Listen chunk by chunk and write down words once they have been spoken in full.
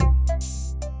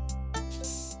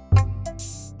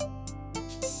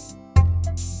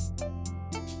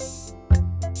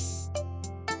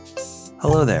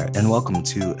Hello there, and welcome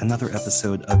to another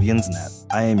episode of Yinznet.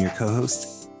 I am your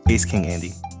co-host, Ace King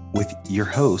Andy, with your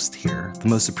host here, the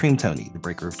most supreme Tony, the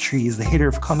breaker of trees, the hater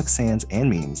of Comic Sans and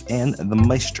memes, and the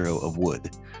maestro of wood.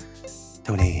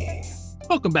 Tony.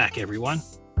 Welcome back, everyone.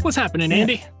 What's happening,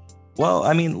 Andy? Well,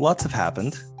 I mean, lots have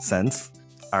happened since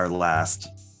our last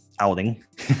outing.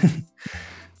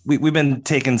 We've been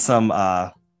taking some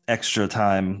extra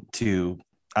time to,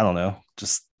 I don't know,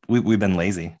 just we've been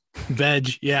lazy.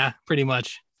 Veg, yeah, pretty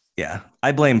much. Yeah,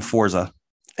 I blame Forza.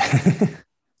 I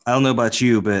don't know about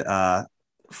you, but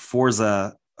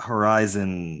Forza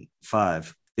Horizon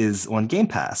 5 is on Game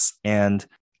Pass. And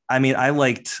I mean, I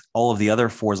liked all of the other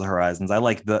Forza Horizons. I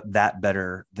like that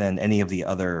better than any of the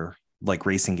other like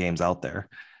racing games out there.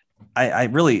 I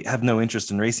really have no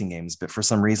interest in racing games, but for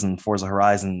some reason, Forza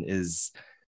Horizon is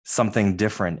something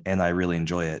different and I really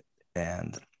enjoy it.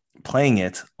 And playing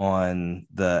it on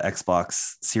the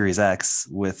Xbox Series X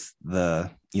with the,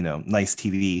 nice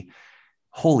TV,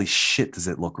 holy shit, does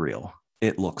it look real.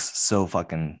 It looks so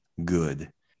fucking good,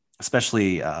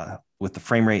 especially with the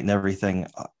frame rate and everything.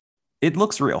 It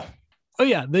looks real. Oh,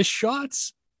 yeah. The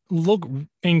shots look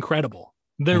incredible.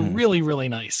 They're really, really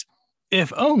nice.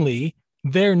 If only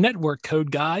their network code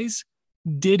guys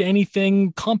did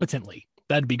anything competently,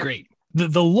 that'd be great.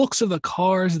 The looks of the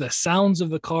cars, the sounds of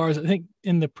the cars. I think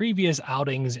in the previous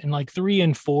outings in like 3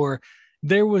 and 4,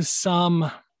 there was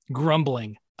some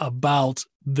grumbling about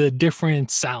the different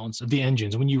sounds of the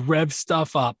engines when you rev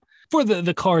stuff up for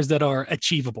the cars that are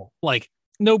achievable. Like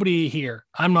nobody here,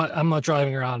 I'm not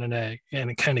driving around in a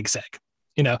Koenigsegg.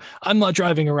 I'm not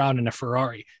driving around in a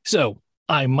Ferrari. So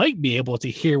I might be able to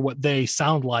hear what they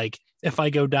sound like if I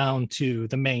go down to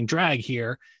the main drag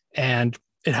here and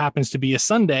it happens to be a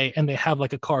Sunday and they have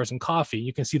like a Cars and Coffee.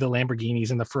 You can see the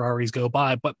Lamborghinis and the Ferraris go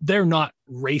by, but they're not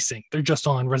racing. They're just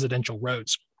on residential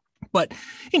roads. But,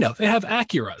 they have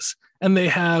Acuras and they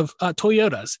have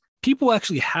Toyotas. People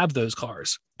actually have those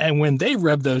cars. And when they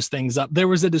rev those things up, there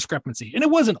was a discrepancy. And it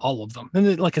wasn't all of them.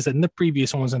 And like I said, in the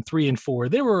previous ones in 3 and 4,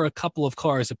 there were a couple of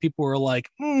cars that people were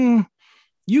like,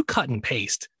 you cut and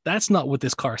paste. That's not what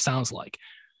this car sounds like.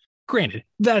 Granted,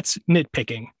 that's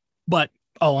nitpicking. But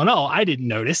all in all, I didn't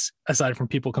notice, aside from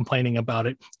people complaining about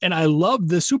it. And I love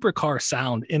the supercar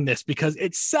sound in this because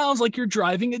it sounds like you're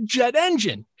driving a jet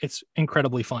engine. It's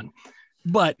incredibly fun.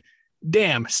 But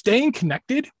damn, staying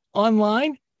connected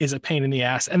online is a pain in the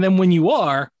ass. And then when you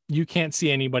are, you can't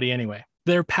see anybody anyway.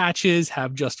 Their patches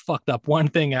have just fucked up one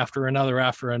thing after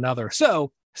another.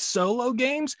 So solo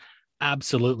games,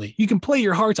 absolutely. You can play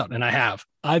your hearts out. And I have.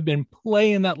 I've been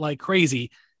playing that like crazy,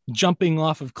 jumping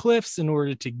off of cliffs in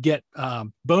order to get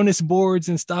bonus boards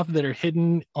and stuff that are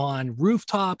hidden on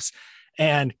rooftops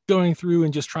and going through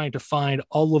and just trying to find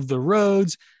all of the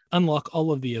roads, unlock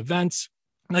all of the events.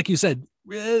 Like you said,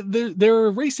 there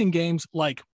are racing games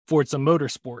like Forza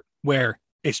Motorsport where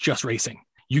it's just racing.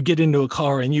 You get into a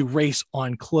car and you race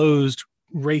on closed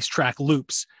racetrack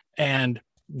loops and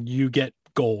you get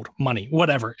gold, money,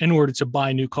 whatever, in order to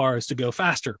buy new cars to go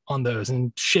faster on those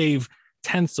and shave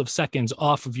tenths of seconds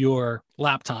off of your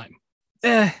lap time.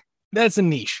 That's a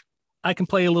niche. I can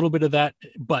play a little bit of that,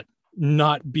 but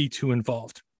not be too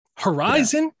involved.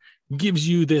 Horizon gives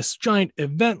you this giant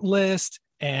event list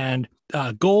and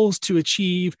goals to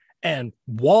achieve and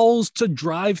walls to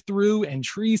drive through and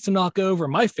trees to knock over.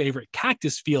 My favorite,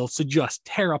 cactus fields to just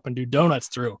tear up and do donuts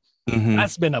through.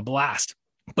 That's been a blast.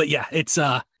 But yeah, it's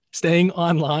staying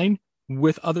online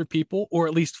with other people, or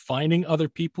at least finding other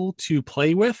people to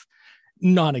play with,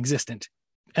 non-existent.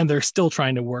 And they're still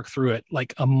trying to work through it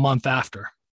like a month after.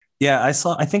 Yeah,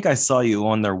 I think I saw you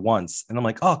on there once and I'm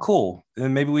like, oh, cool.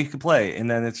 And maybe we could play. And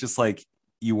then it's just like,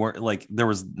 you weren't like,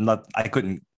 I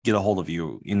couldn't get a hold of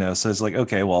you, so it's like,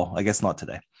 okay, well, I guess not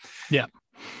today. Yeah.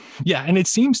 And it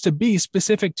seems to be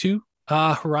specific to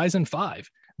Horizon 5.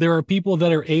 There are people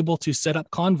that are able to set up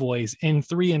convoys in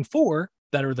 3 and 4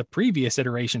 that are the previous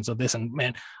iterations of this. And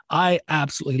man, I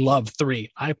absolutely love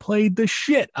 3. I played the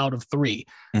shit out of 3.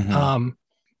 I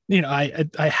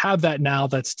have that now.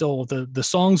 That's still the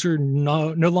songs are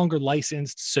no longer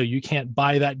licensed, so you can't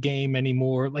buy that game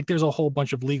anymore. Like there's a whole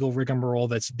bunch of legal rigmarole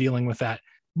that's dealing with that,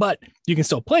 but you can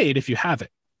still play it if you have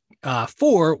it.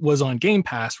 4 was on Game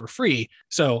Pass for free,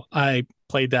 so I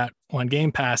played that on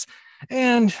Game Pass,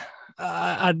 and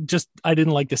I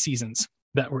didn't like the seasons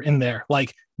that were in there.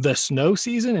 Like the snow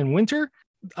season and winter,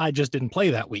 I just didn't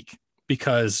play that week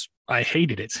because I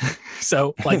hated it.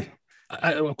 So like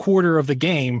a quarter of the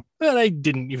game that I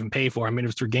didn't even pay for, I mean, it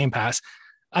was through Game Pass,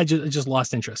 I just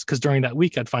lost interest because during that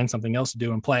week I'd find something else to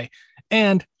do and play.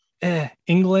 And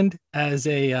England as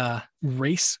a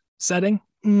race setting,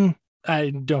 I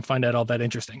don't find that all that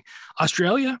interesting.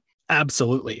 Australia,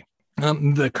 absolutely.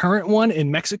 The current one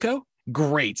in Mexico,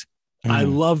 great. I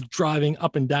Mhm. love driving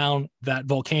up and down that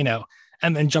volcano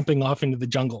and then jumping off into the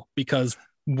jungle because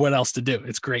what else to do?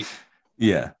 It's great.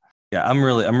 Yeah. Yeah, I'm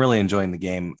really enjoying the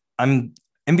game. I'm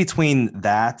in between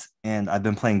that and I've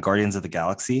been playing Guardians of the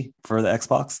Galaxy for the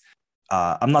Xbox.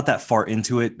 I'm not that far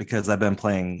into it because I've been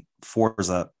playing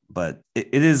Forza, but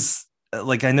it is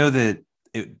like I know that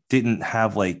it didn't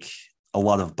have like a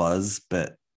lot of buzz,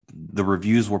 but the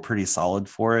reviews were pretty solid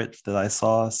for it that I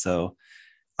saw. So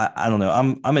I don't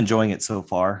know. I'm enjoying it so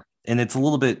far. And it's a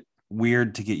little bit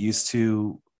weird to get used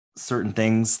to certain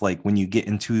things like when you get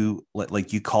into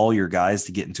like you call your guys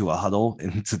to get into a huddle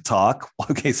and to talk.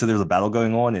 Okay, so there's a battle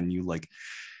going on and you like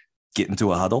get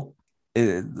into a huddle.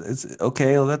 It's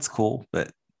okay, well, that's cool,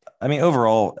 but I mean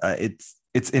overall it's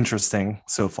interesting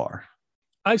so far.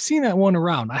 I've seen that one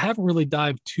around. I haven't really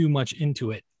dived too much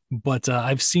into it, but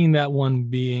I've seen that one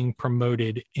being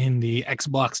promoted in the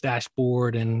Xbox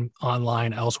dashboard and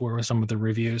online elsewhere with some of the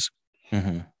reviews.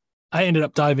 Mm-hmm. I ended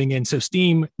up diving in. So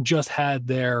Steam just had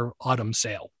their autumn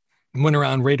sale, went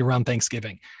around right around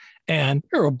Thanksgiving. And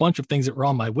there were a bunch of things that were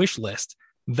on my wish list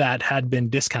that had been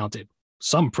discounted,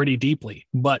 some pretty deeply,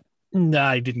 but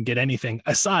I didn't get anything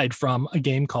aside from a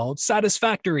game called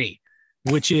Satisfactory,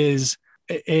 which is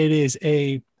it is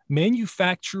a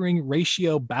manufacturing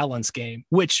ratio balance game,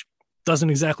 which doesn't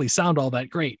exactly sound all that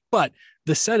great. But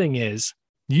the setting is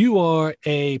you are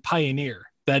a pioneer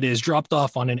that is dropped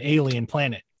off on an alien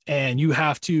planet, and you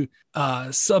have to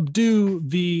subdue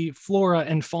the flora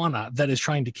and fauna that is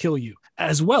trying to kill you,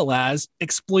 as well as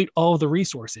exploit all of the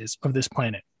resources of this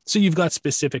planet. So you've got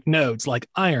specific nodes like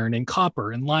iron and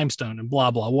copper and limestone and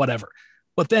blah, blah, whatever.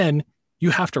 But then you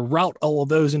have to route all of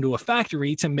those into a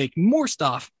factory to make more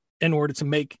stuff in order to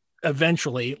make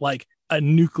eventually like a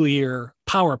nuclear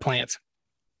power plant.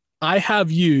 I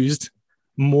have used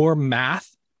more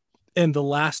math in the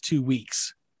last 2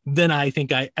 weeks than I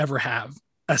think I ever have,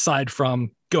 aside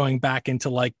from going back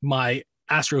into like my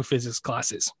astrophysics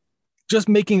classes. Just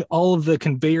making all of the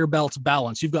conveyor belts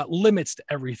balance. You've got limits to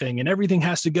everything, and everything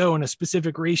has to go in a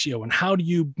specific ratio. And how do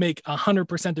you make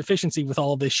 100% efficiency with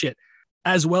all of this shit,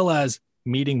 as well as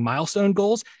meeting milestone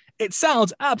goals? It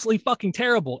sounds absolutely fucking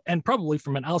terrible. And probably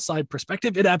from an outside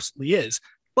perspective, it absolutely is.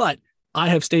 But I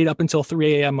have stayed up until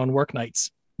 3 a.m. on work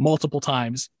nights multiple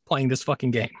times playing this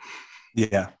fucking game.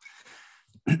 Yeah.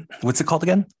 What's it called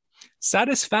again?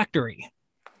 Satisfactory.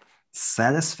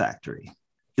 Satisfactory.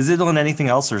 Is it on anything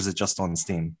else or is it just on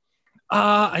Steam?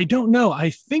 I don't know. I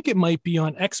think it might be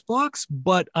on Xbox,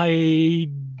 but I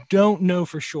don't know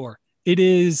for sure. It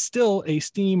is still a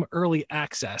Steam early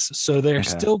access, so they're Okay.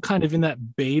 still kind of in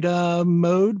that beta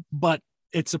mode, but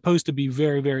it's supposed to be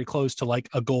very, very close to like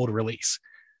a gold release.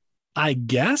 I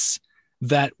guess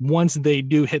that once they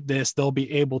do hit this, they'll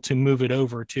be able to move it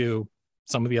over to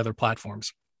some of the other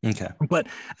platforms. Okay. But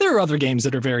there are other games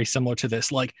that are very similar to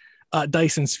this, like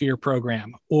Dyson Sphere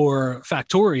Program or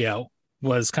Factorio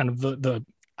was kind of the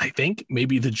I think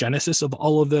maybe the genesis of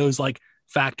all of those like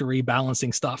factory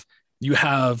balancing stuff. You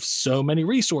have so many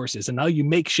resources and now you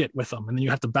make shit with them and then you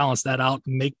have to balance that out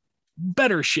and make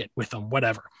better shit with them,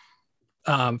 whatever.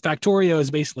 Factorio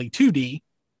is basically 2D.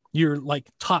 You're like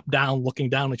top down looking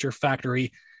down at your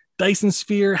factory. Dyson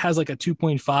Sphere has like a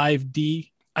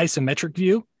 2.5D isometric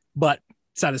view, but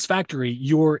Satisfactory,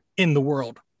 you're in the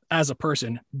world as a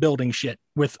person building shit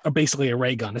with basically a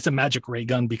ray gun. It's a magic ray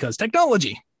gun because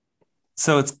technology.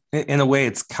 So it's in a way,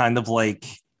 it's kind of like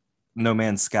No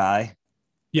Man's Sky.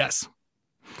 Yes.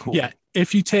 Cool. Yeah.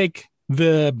 If you take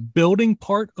the building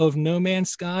part of No Man's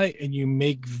Sky and you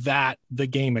make that the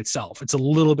game itself, it's a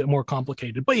little bit more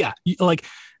complicated. But yeah, like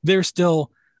there's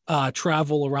still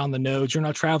travel around the nodes. You're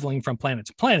not traveling from planet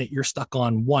to planet. You're stuck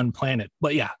on one planet.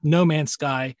 But yeah, No Man's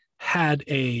Sky had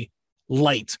a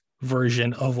light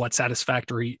version of what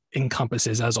Satisfactory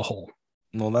encompasses as a whole.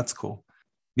 Well, that's cool.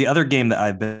 The other game that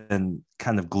I've been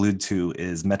kind of glued to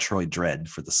is Metroid Dread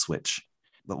for the Switch.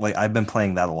 But like I've been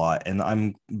playing that a lot and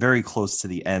I'm very close to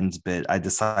the end, but I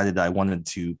decided I wanted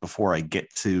to, before I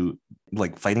get to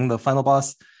like fighting the final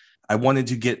boss, I wanted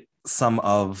to get some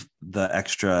of the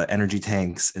extra energy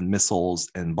tanks and missiles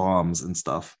and bombs and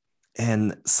stuff.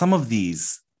 And some of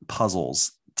these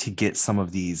puzzles to get some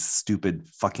of these stupid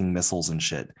fucking missiles and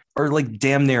shit are like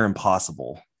damn near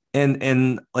impossible.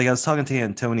 And like I was talking to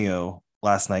Antonio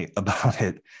last night about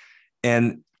it,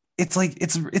 and it's like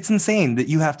it's insane that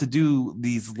you have to do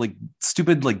these like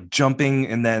stupid like jumping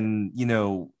and then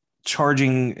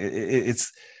charging.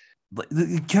 It's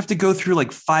you have to go through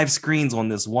like 5 screens on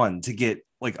this one to get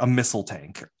like a missile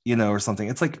tank, or something.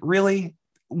 It's like, really,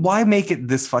 why make it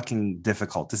this fucking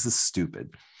difficult? This is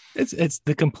stupid. It's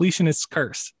the completionist's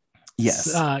curse.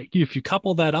 Yes. If you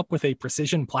couple that up with a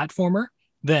precision platformer,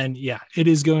 then yeah, it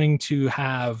is going to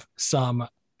have some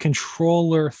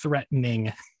controller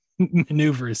threatening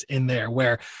maneuvers in there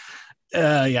where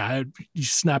yeah, you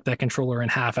snap that controller in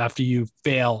half after you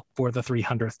fail for the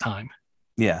 300th time.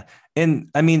 Yeah. And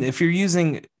I mean, if you're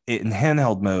using it in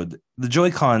handheld mode,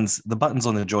 the buttons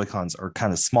on the Joy-Cons are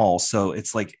kind of small. So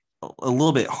it's like a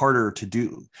little bit harder to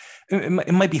do.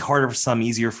 It might be harder for some,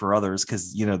 easier for others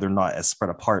because, they're not as spread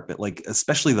apart, but like,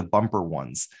 especially the bumper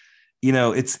ones,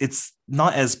 it's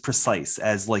not as precise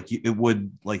as like it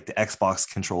would like the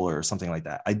Xbox controller or something like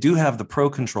that. I do have the Pro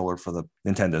controller for the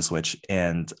Nintendo Switch,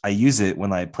 and I use it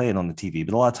when I play it on the TV,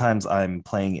 but a lot of times I'm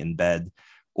playing in bed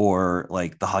or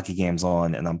like the hockey game's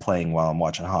on and I'm playing while I'm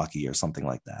watching hockey or something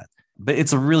like that. But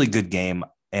it's a really good game.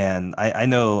 And I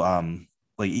know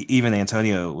like even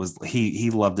Antonio he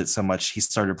loved it so much he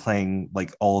started playing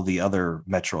like all of the other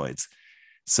Metroids.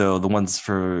 So the ones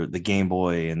for the Game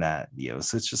Boy and that,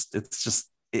 so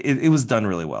it was done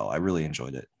really well. I really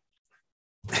enjoyed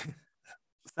it.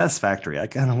 Satisfactory. I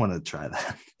kind of want to try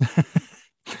that.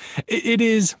 It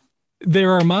is,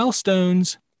 there are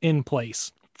milestones in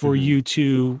place for Mm-hmm. you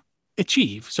to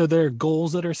achieve. So there are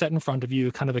goals that are set in front of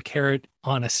you, kind of a carrot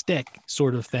on a stick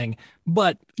sort of thing,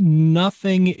 but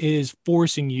nothing is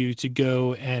forcing you to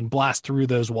go and blast through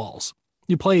those walls.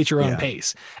 You play at your own Yeah.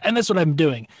 pace. And that's what I'm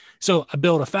doing. So I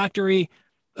build a factory.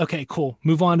 Okay, cool.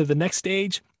 Move on to the next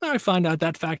stage. I find out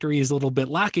that factory is a little bit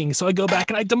lacking. So I go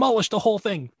back and I demolish the whole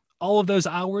thing. All of those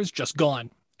hours just gone.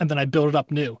 And then I build it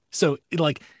up new. So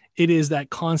it is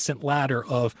that constant ladder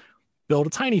of build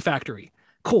a tiny factory.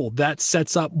 Cool. That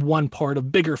sets up one part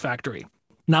of bigger factory.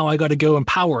 Now I got to go and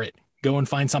power it, go and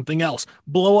find something else,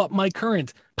 blow up my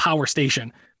current power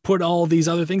station, put all these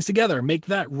other things together, make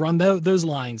that run those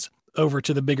lines over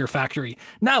to the bigger factory.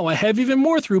 Now I have even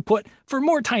more throughput for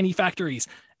more tiny factories.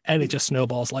 And it just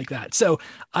snowballs like that. So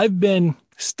I've been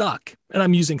stuck, and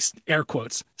I'm using air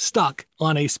quotes, stuck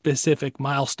on a specific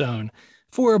milestone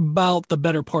for about the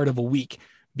better part of a week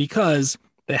because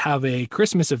they have a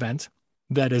Christmas event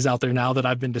that is out there now that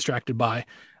I've been distracted by.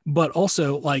 But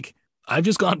also, like, I've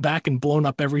just gone back and blown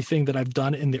up everything that I've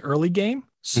done in the early game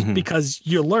because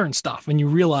you learn stuff and you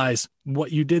realize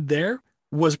what you did there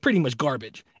was pretty much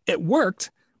garbage. It worked,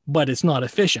 but it's not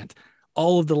efficient.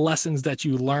 All of the lessons that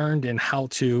you learned and how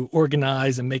to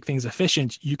organize and make things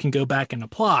efficient, you can go back and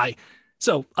apply.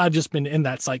 So I've just been in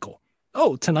that cycle.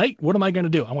 Oh, tonight, what am I going to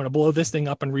do? I want to blow this thing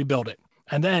up and rebuild it.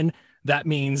 And then that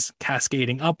means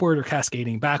cascading upward or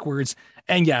cascading backwards.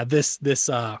 And yeah, this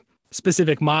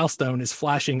specific milestone is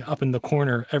flashing up in the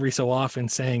corner every so often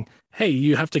saying, hey,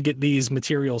 you have to get these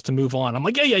materials to move on. I'm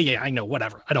like, yeah, I know,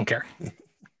 whatever. I don't care.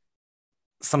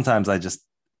 Sometimes I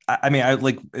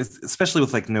like, especially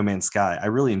with like No Man's Sky, I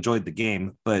really enjoyed the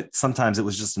game, but sometimes it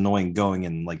was just annoying going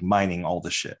and like mining all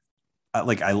the shit.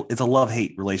 It's a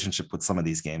love-hate relationship with some of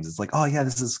these games. It's like, oh yeah,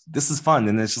 this is fun.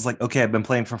 And it's just like, okay, I've been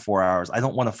playing for 4 hours. I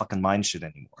don't want to fucking mine shit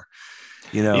anymore.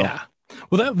 Yeah.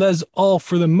 Well, that's all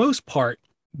for the most part.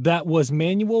 That was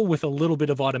manual with a little bit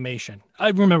of automation. I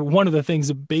remember one of the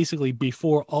things basically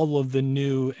before all of the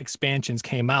new expansions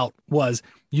came out was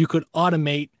you could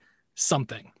automate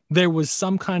something. There was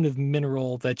some kind of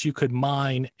mineral that you could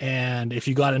mine. And if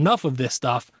you got enough of this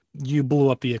stuff, you blew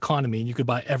up the economy and you could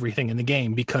buy everything in the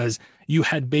game because you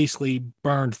had basically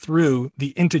burned through the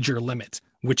integer limit,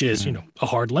 which is, a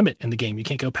hard limit in the game. You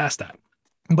can't go past that.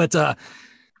 But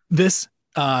this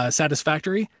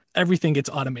Satisfactory, everything gets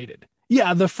automated.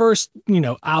 Yeah, the first,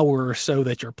 hour or so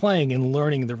that you're playing and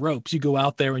learning the ropes, you go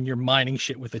out there and you're mining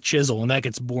shit with a chisel and that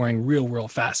gets boring real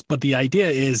fast. But the idea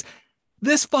is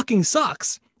this fucking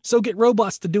sucks. So get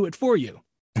robots to do it for you.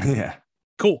 Yeah.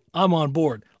 Cool. I'm on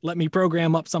board. Let me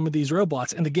program up some of these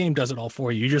robots and the game does it all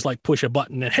for you. You just like push a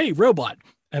button and hey, robot.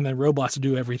 And then robots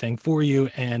do everything for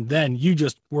you. And then you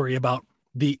just worry about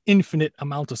the infinite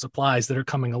amount of supplies that are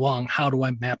coming along. How do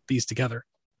I map these together?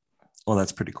 Well,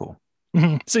 that's pretty cool.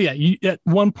 So yeah, you, at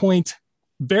one point,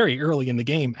 very early in the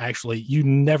game, actually, you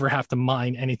never have to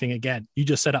mine anything again. You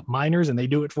just set up miners and they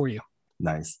do it for you.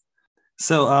 Nice.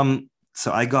 So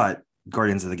I got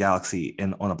Guardians of the Galaxy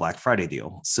on a Black Friday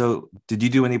deal. So did you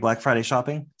do any Black Friday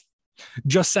shopping?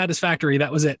 Just Satisfactory.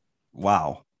 That was it.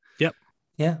 Wow. Yep.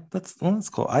 Yeah, that's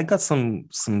cool. I got some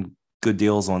good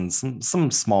deals on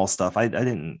some small stuff. I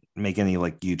didn't make any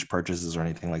like huge purchases or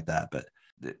anything like that, but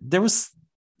there was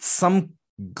some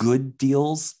good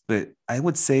deals. But I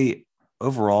would say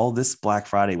overall, this Black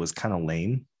Friday was kind of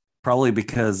lame, probably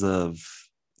because of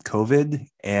COVID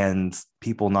and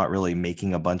people not really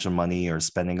making a bunch of money or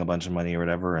spending a bunch of money or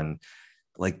whatever. And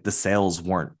like the sales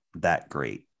weren't that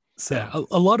great. Yeah, So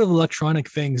a lot of electronic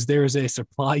things, there is a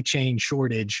supply chain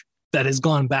shortage that has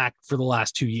gone back for the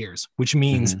last 2 years, which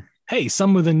means, mhm. hey,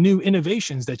 some of the new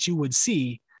innovations that you would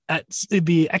see at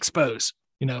the expos,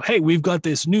 hey, we've got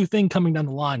this new thing coming down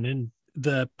the line, and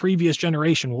the previous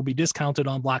generation will be discounted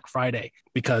on Black Friday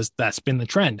because that's been the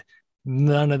trend.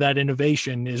 None of that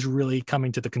innovation is really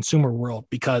coming to the consumer world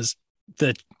because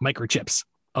the microchips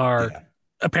are Yeah.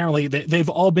 apparently they've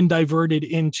all been diverted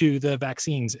into the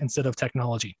vaccines instead of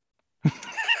technology.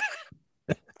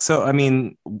 So I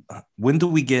mean, when do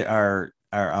we get our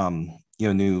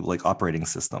new like operating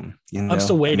system? I'm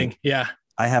still I mean, waiting. Yeah.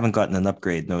 I haven't gotten an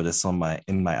upgrade notice on my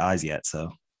in my eyes yet.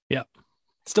 So Yeah.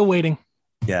 Still waiting.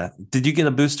 yeah. Did you get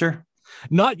a booster?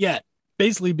 Not yet.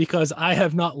 Basically, because I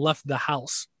have not left the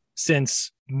house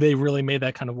since they really made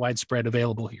that kind of widespread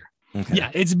available here. Okay.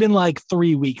 Yeah. It's been like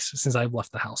 3 weeks since I've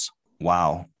left the house.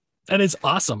 Wow. And it's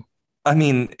awesome. I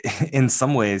mean, in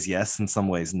some ways, yes. In some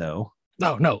ways, no.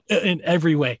 No, no. In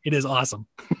every way, it is awesome.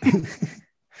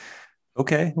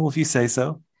 Okay. Well, if you say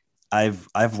so.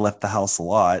 I've left the house a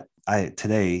lot. I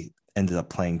today ended up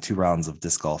playing 2 rounds of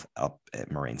disc golf up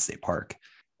at Moraine State Park.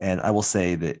 And I will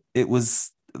say that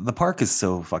the park is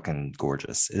so fucking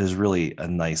gorgeous. It is really a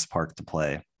nice park to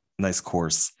play, nice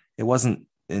course. It wasn't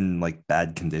in like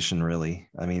bad condition, really.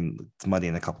 I mean, it's muddy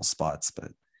in a couple spots,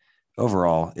 but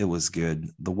overall, it was good.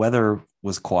 The weather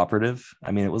was cooperative.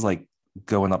 I mean, it was like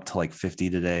going up to like 50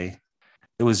 today.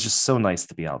 It was just so nice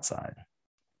to be outside.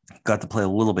 Got to play a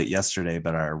little bit yesterday,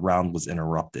 but our round was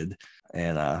interrupted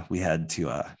and we had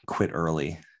to quit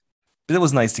early. But it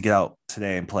was nice to get out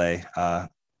today and play. I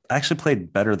actually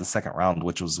played better the second round,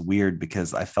 which was weird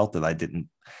because I felt that I didn't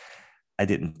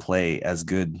play as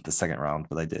good the second round,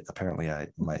 but I did. Apparently,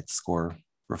 my score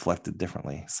reflected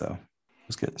differently, so it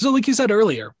was good. So, like you said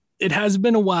earlier, it has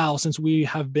been a while since we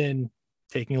have been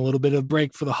taking a little bit of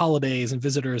break for the holidays and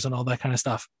visitors and all that kind of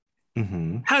stuff.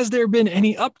 Mm-hmm. Has there been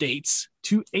any updates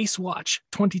to Ace Watch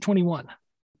 2021?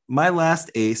 My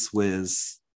last ace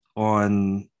was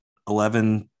on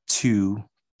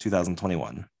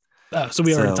 11/2/2021. So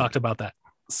we already So talked about that.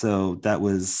 so that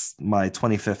was my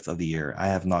 25th of the year. I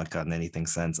have not gotten anything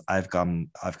since. I've come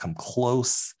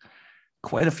close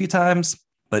quite a few times,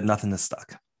 but nothing has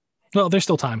stuck. Well, there's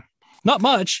still time. Not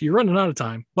much. You're running out of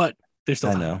time, but there's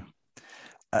still I time. know.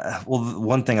 Well,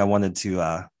 one thing I wanted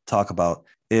to talk about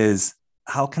is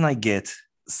how can I get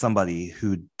somebody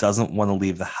who doesn't want to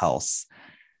leave the house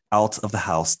out of the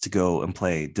house to go and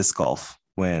play disc golf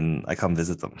when I come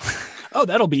visit them? Oh,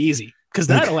 that'll be easy because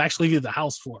that'll actually be the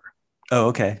house floor. Oh,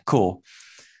 okay, cool.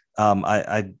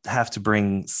 I have to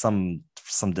bring some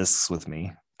discs with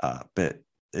me. But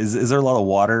is there a lot of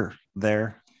water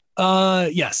there?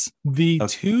 Yes. The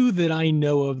Okay. two that I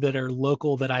know of that are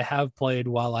local that I have played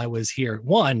while I was here.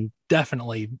 One,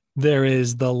 definitely, there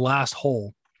is the last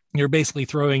hole. You're basically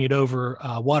throwing it over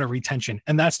water retention,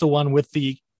 and that's the one with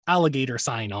the alligator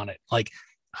sign on it. Like,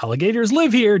 alligators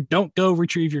live here. Don't go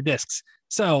retrieve your discs.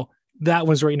 So that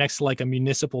was right next to like a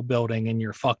municipal building, and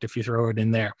you're fucked if you throw it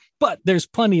in there. But there's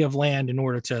plenty of land in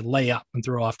order to lay up and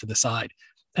throw off to the side.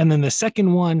 And then the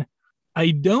second one,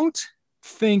 I don't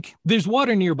think there's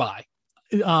water nearby.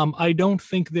 I don't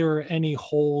think there are any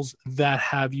holes that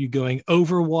have you going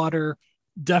over water.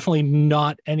 Definitely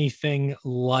not anything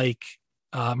like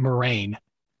moraine,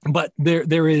 but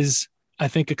there is, I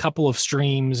think, a couple of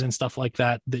streams and stuff like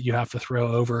that that you have to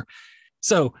throw over.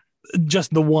 So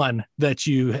just the one that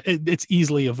it's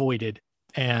easily avoided,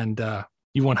 and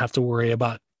you won't have to worry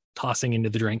about tossing into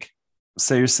the drink.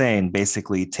 So you're saying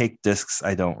basically take discs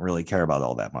I don't really care about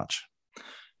all that much.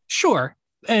 Sure.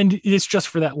 And it's just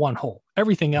for that one hole.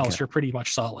 Everything Okay. else, you're pretty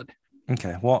much solid.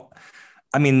 Okay. Well,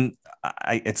 I mean,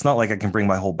 it's not like I can bring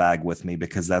my whole bag with me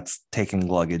because that's taking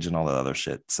luggage and all that other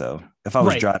shit. So if I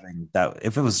was Right. driving,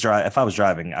 if I was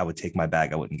driving, I would take my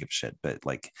bag. I wouldn't give a shit. But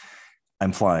like,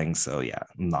 I'm flying, so yeah,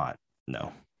 I'm not.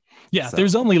 No. Yeah. So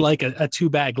There's only like a 2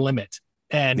 bag limit.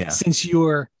 And yeah. since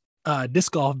your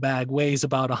disc golf bag weighs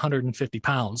about 150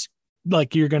 pounds,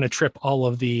 like you're going to trip all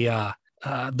of the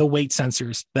weight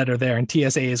sensors that are there. And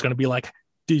TSA is going to be like,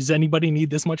 does anybody need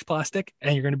this much plastic?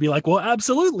 And you're going to be like, well,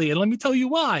 absolutely. And let me tell you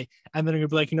why. And then you're going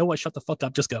to be like, you know what? Shut the fuck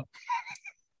up. Just go.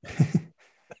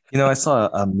 I saw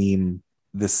a meme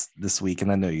this week,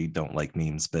 and I know you don't like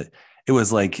memes, but it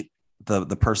was like the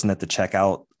person at the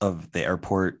checkout of the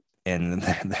airport, and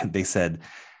they said,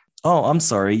 "Oh, I'm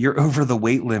sorry, you're over the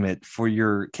weight limit for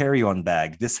your carry-on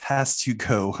bag. This has to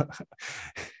go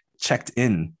checked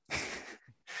in."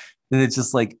 And it's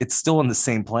just like it's still on the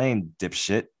same plane,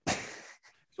 dipshit.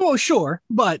 Well, sure.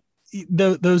 But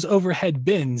those overhead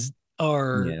bins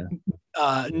are Yeah.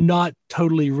 not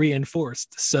totally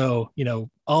reinforced. So,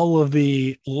 all of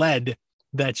the lead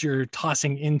that you're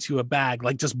tossing into a bag,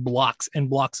 like just blocks and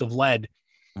blocks of lead,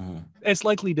 it's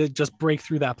likely to just break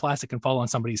through that plastic and fall on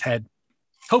somebody's head.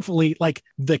 Hopefully, like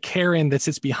the Karen that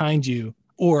sits behind you,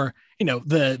 or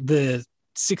the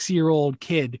 6-year-old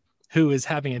kid who is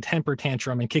having a temper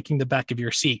tantrum and kicking the back of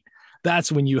your seat.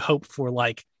 That's when you hope for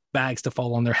like bags to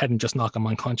fall on their head and just knock them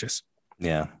unconscious.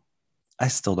 Yeah. I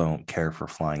still don't care for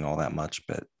flying all that much,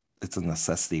 but it's a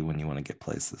necessity when you want to get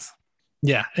places.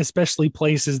 Yeah, especially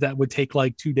places that would take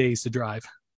like 2 days to drive.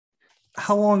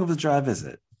 How long of a drive is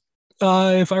it?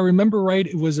 If I remember right,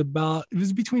 it was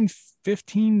between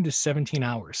 15 to 17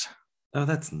 hours. Oh,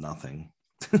 that's nothing.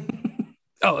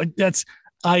 Oh,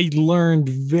 I learned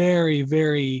very,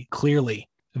 very clearly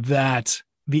that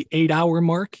the 8-hour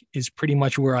mark is pretty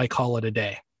much where I call it a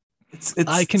day.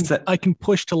 I can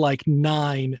push to like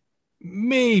 9,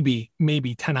 maybe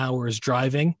 10 hours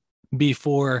driving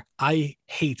before I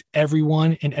hate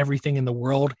everyone and everything in the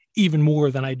world even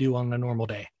more than I do on a normal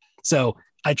day. So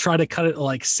I try to cut it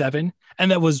like 7,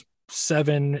 and that was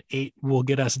 7, 8 will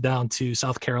get us down to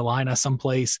South Carolina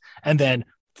someplace. And then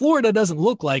Florida doesn't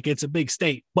look like it's a big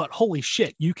state, but holy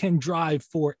shit, you can drive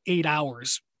for 8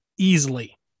 hours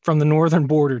easily from the northern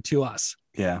border to us.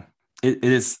 Yeah. It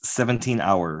is 17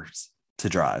 hours to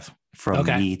drive from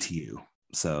me to you.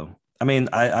 So, I mean,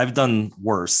 I've done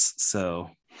worse. So,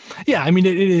 yeah, I mean,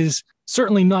 it is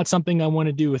certainly not something I want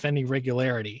to do with any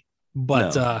regularity,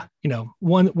 but, no.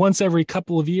 Once every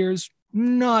couple of years,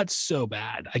 not so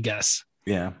bad, I guess.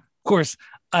 Yeah. Of course,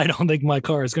 I don't think my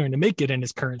car is going to make it in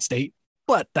its current state,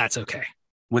 but that's okay.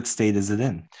 What state is it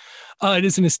in? It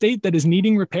is in a state that is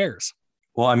needing repairs.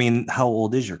 Well, I mean, how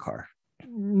old is your car?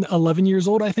 11 years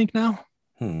old, I think now.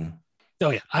 Oh,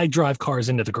 yeah. I drive cars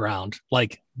into the ground.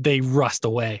 Like they rust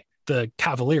away. The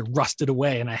Cavalier rusted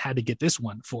away and I had to get this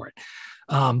one for it.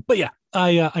 But yeah,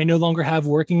 I no longer have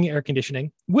working air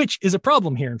conditioning, which is a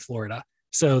problem here in Florida.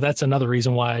 So that's another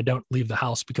reason why I don't leave the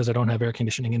house, because I don't have air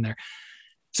conditioning in there.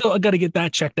 So I got to get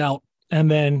that checked out. And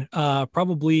then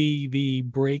probably the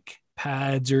brake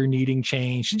pads are needing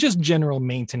change, just general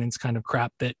maintenance kind of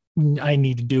crap that I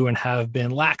need to do and have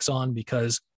been lax on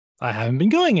because I haven't been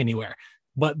going anywhere.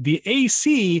 But the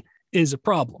AC is a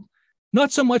problem.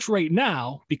 Not so much right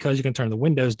now because you can turn the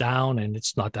windows down and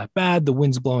it's not that bad. The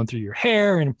wind's blowing through your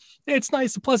hair and it's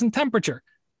nice, a pleasant temperature.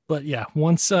 But yeah,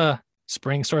 once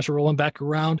spring starts rolling back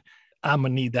around, I'm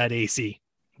going to need that AC.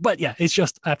 But yeah, it's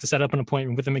just I have to set up an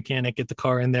appointment with a mechanic, get the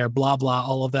car in there, blah, blah,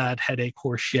 all of that headache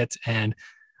horse shit. And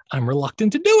I'm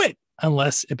reluctant to do it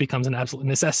unless it becomes an absolute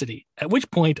necessity, at which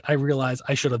point I realize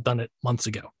I should have done it months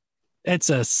ago. It's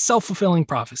a self-fulfilling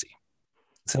prophecy.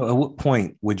 So at what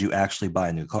point would you actually buy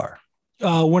a new car?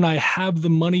 When I have the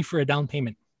money for a down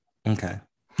payment. Okay.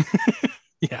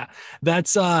 Yeah,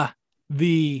 that's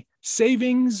the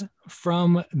savings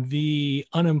from the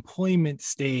unemployment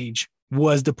stage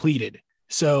was depleted.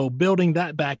 So building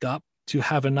that back up to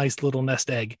have a nice little nest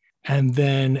egg. And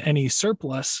then any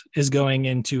surplus is going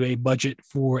into a budget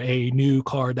for a new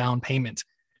car down payment.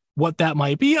 What that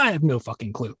might be, I have no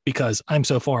fucking clue because I'm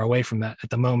so far away from that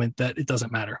at the moment that it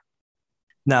doesn't matter.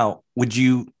 Now,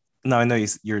 I know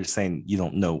you're saying you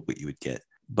don't know what you would get,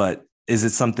 but is it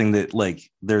something that like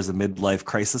there's a midlife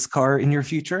crisis car in your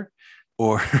future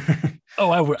or?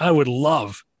 Oh, I would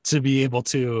love to be able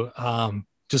to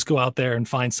just go out there and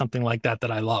find something like that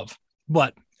I love.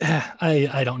 But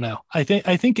I don't know. I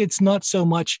think it's not so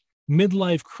much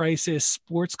midlife crisis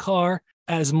sports car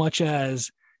as much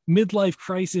as midlife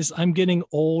crisis. I'm getting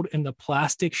old and the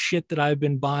plastic shit that I've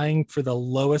been buying for the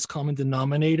lowest common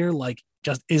denominator, like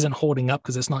just isn't holding up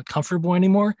because it's not comfortable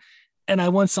anymore. And I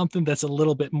want something that's a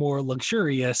little bit more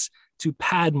luxurious to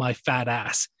pad my fat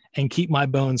ass and keep my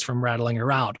bones from rattling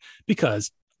around because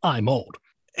I'm old.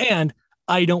 And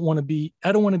I don't want to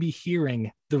be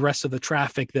hearing the rest of the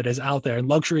traffic that is out there. And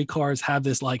luxury cars have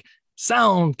this like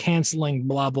sound canceling,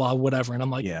 blah, blah, whatever. And I'm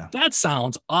like, yeah, that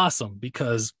sounds awesome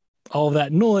because all of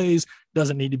that noise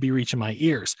doesn't need to be reaching my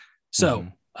ears. So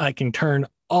I can turn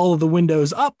all of the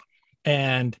windows up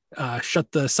and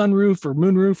shut the sunroof or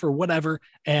moonroof or whatever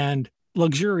and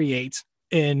luxuriate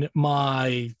in my,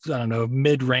 I don't know,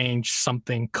 mid-range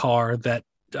something car that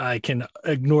I can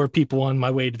ignore people on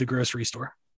my way to the grocery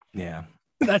store. Yeah.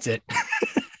 That's it.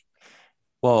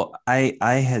 Well, I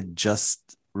had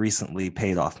just recently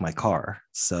paid off my car.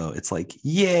 So it's like,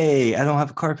 yay, I don't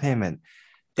have a car payment.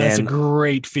 That's a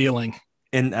great feeling.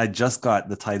 And I just got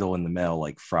the title in the mail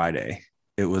like Friday.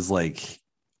 It was like,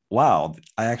 wow,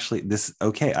 I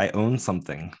own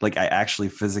something. Like I actually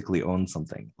physically own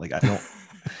something. Like I don't.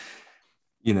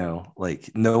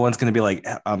 Like no one's going to be like,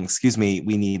 excuse me,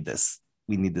 we need this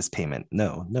payment.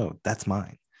 No, no, that's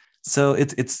mine. So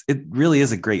it really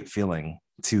is a great feeling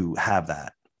to have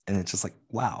that. And it's just like,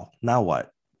 wow, now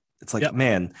what? It's like, Yep.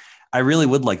 man, I really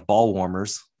would like ball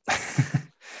warmers.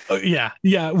 Yeah.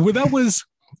 Yeah. Well, that was,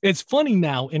 it's funny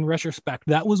now in retrospect.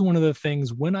 That was one of the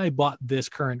things when I bought this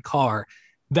current car,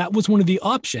 that was one of the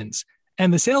options.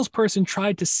 And the salesperson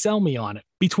tried to sell me on it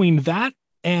between that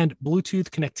and Bluetooth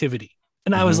connectivity.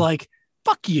 And I was Mhm. like,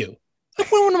 fuck you.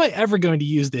 Like, when am I ever going to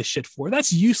use this shit for?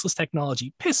 That's useless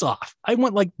technology. Piss off. I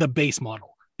want like the base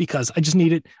model because I just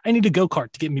need it. I need a go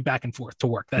kart to get me back and forth to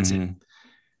work. That's it. Mhm.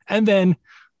 And then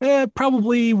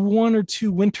probably 1 or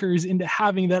 2 winters into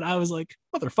having that, I was like,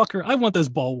 motherfucker, I want those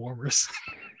ball warmers.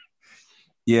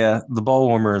 Yeah, the ball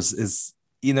warmers is,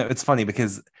 it's funny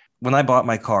because when I bought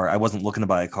my car, I wasn't looking to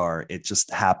buy a car. It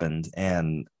just happened.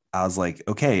 And I was like,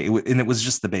 okay. And it was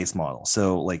just the base model.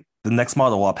 So, like, the next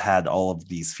model up had all of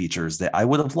these features that I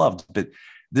would have loved. But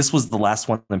this was the last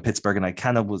one in Pittsburgh. And I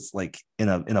kind of was like in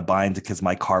a bind because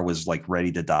my car was like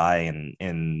ready to die.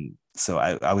 And so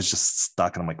I was just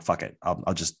stuck. And I'm like, fuck it.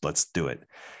 I'll just, let's do it.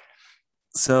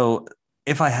 So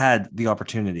if I had the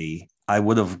opportunity, I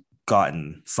would have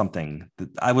gotten something that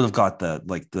I would have got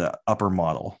the upper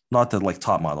model, not the like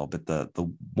top model, but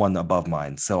the one above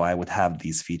mine. So I would have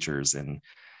these features. And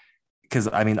because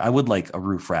I mean I would like a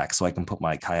roof rack so I can put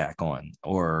my kayak on,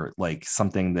 or like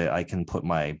something that I can put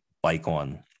my bike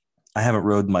on. I haven't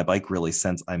rode my bike really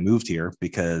since I moved here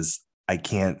because I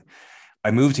can't.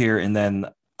 I moved here and then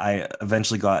I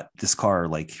eventually got this car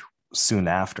like soon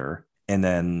after. And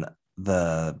then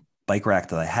the bike rack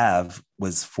that I have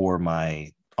was for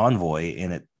my Envoy,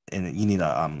 you need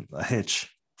a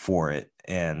hitch for it.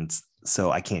 And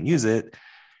so I can't use it.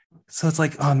 So it's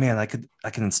like, oh man, I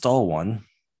can install one.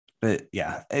 But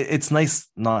yeah, it's nice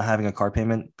not having a car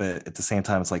payment, but at the same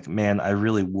time, it's like, man, I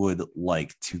really would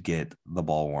like to get the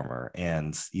ball warmer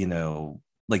and,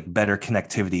 like better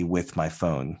connectivity with my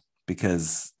phone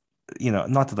because,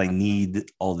 not that I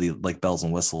need all the like bells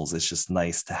and whistles. It's just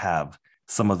nice to have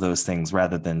some of those things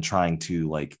rather than trying to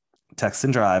like text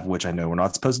and drive, which I know we're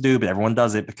not supposed to do, but everyone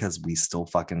does it because we still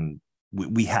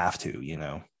we have to.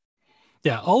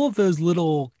 Yeah. All of those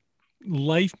little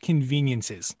life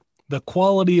conveniences, the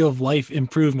quality of life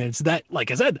improvements that,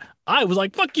 like I said, I was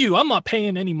like, fuck you. I'm not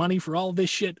paying any money for all this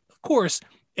shit. Of course,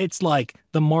 it's like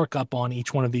the markup on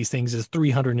each one of these things is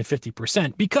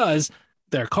 350% because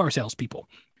they're car salespeople.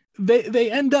 They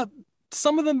end up,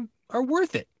 some of them are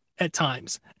worth it at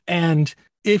times. And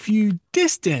if you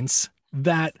distance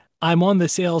that I'm on the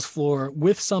sales floor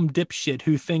with some dipshit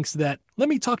who thinks that let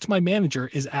me talk to my manager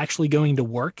is actually going to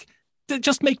work,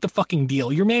 just make the fucking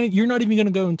deal. You're not even going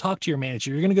to go and talk to your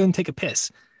manager. You're going to go and take a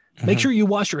piss. Make Mm-hmm. sure you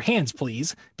wash your hands,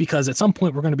 please, because at some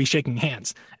point we're going to be shaking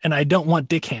hands, and I don't want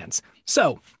dick hands.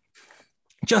 So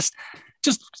just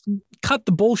just cut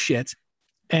the bullshit,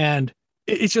 and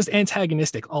it's just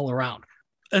antagonistic all around.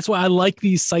 That's why I like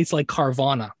these sites like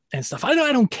Carvana and stuff. I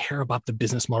don't care about the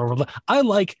business model.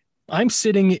 I'm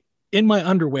sitting in my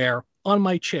underwear on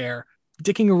my chair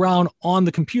dicking around on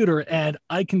the computer and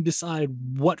I can decide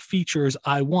what features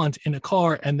I want in a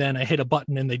car, and then I hit a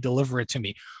button and they deliver it to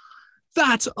me.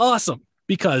 That's awesome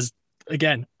because,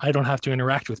 again, I don't have to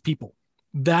interact with people.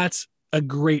 That's a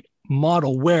great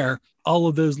model where all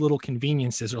of those little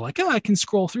conveniences are like, oh, I can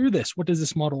scroll through this. What does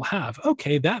this model have?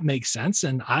 Okay, that makes sense.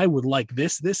 And I would like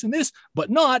this, this, and this, but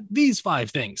not these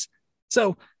 5 things.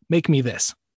 So make me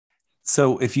this.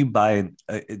 So if you buy,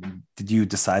 did you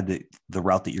decide that the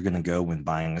route that you're going to go when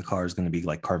buying a car is going to be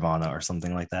like Carvana or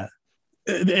something like that?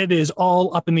 It is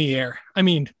all up in the air. I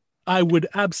mean, I would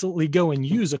absolutely go and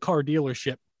use a car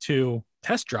dealership to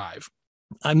test drive.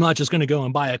 I'm not just going to go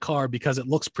and buy a car because it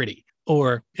looks pretty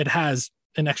or it has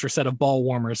an extra set of ball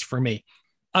warmers for me.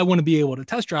 I want to be able to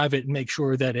test drive it and make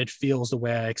sure that it feels the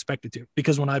way I expect it to.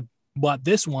 Because when I bought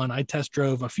this one, I test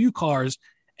drove a few cars,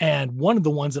 and one of the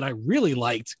ones that I really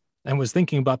liked and was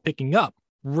thinking about picking up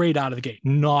right out of the gate,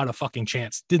 not a fucking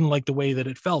chance. Didn't like the way that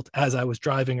it felt as I was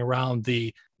driving around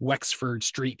the Wexford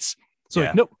streets. So like,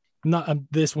 Yeah. nope, not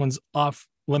this one's off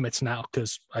limits now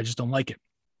because I just don't like it.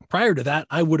 Prior to that,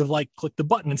 I would have like clicked the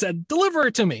button and said, deliver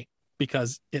it to me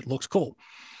because it looks cool.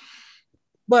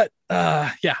 But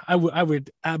yeah, I would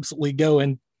absolutely go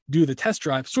and do the test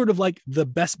drive, sort of like the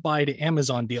Best Buy to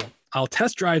Amazon deal. I'll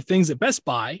test drive things at Best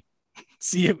Buy,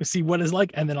 see what it's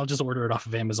like, and then I'll just order it off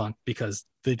of Amazon because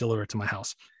they deliver it to my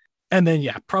house. And then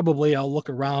yeah, probably I'll look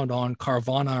around on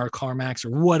Carvana or CarMax or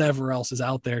whatever else is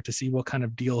out there to see what kind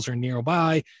of deals are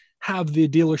nearby, have the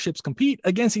dealerships compete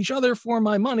against each other for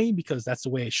my money because that's the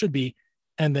way it should be,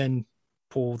 and then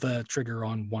pull the trigger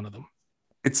on one of them.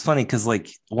 It's funny because like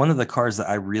one of the cars that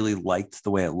I really liked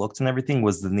the way it looked and everything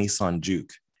was the Nissan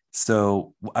Juke.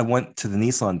 So I went to the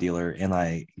Nissan dealer and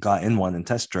I got in one and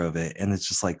test drove it. And it's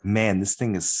just like, man, this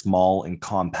thing is small and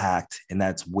compact, and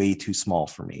that's way too small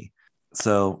for me.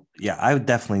 So yeah, I would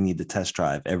definitely need to test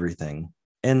drive everything.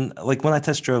 And like when I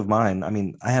test drove mine, I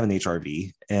mean, I have an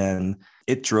HRV and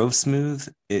it drove smooth.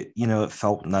 It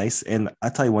felt nice. And I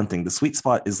tell you one thing, the sweet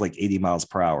spot is like 80 miles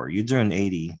per hour. You're doing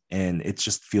 80 and it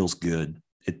just feels good.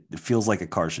 It feels like a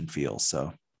car should feel.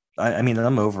 So I mean,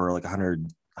 I'm over like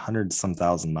 100 some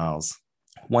thousand miles,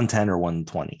 110 or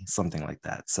 120, something like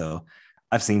that. So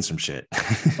I've seen some shit.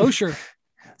 Oh, sure.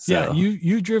 Yeah, So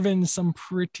you've driven some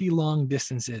pretty long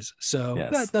distances, so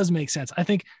that yes. does make sense. I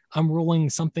think I'm rolling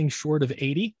something short of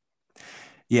 80,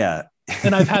 Yeah.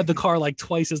 and I've had the car like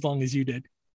twice as long as you did.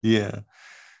 Yeah.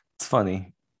 It's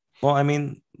funny. Well, I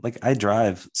mean, like I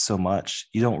drive so much,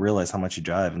 you don't realize how much you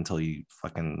drive until you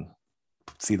fucking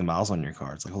see the miles on your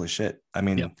car. It's like, holy shit. I Yep.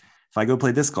 mean, if I go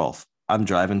play disc golf, I'm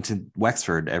driving to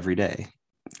Wexford every day,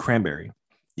 Cranberry.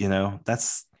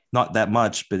 That's not that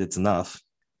much, but it's enough.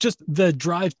 Just the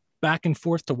drive back and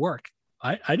forth to work.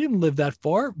 I didn't live that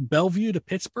far. Bellevue to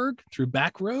Pittsburgh through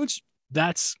back roads.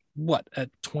 That's what, a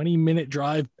 20-minute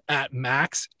drive at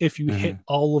max if you hit Mhm.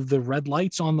 all of the red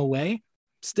lights on the way.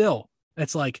 Still,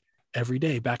 it's like every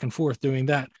day back and forth doing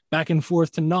that, back and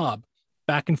forth to Knob,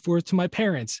 back and forth to my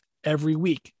parents every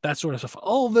week, that sort of stuff.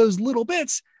 All of those little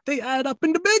bits, they add up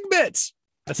into big bits.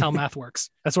 That's how math works.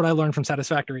 That's what I learned from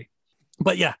Satisfactory.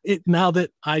 But yeah, now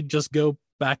that I just go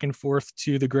back and forth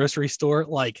to the grocery store,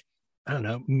 like, I don't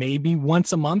know, maybe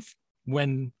once a month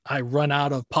when I run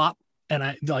out of pop, and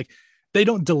I like, they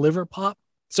don't deliver pop.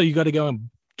 So you got to go and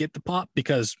get the pop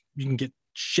because you can get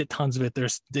shit tons of it.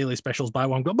 There's daily specials, buy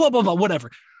one, go, blah, blah, blah, whatever.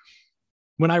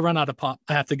 When I run out of pop,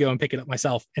 I have to go and pick it up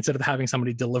myself instead of having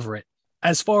somebody deliver it.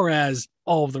 As far as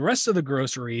all of the rest of the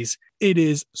groceries, it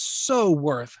is so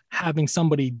worth having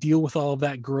somebody deal with all of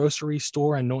that grocery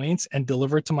store annoyance and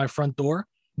deliver it to my front door.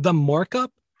 The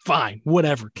markup, fine,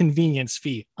 whatever, convenience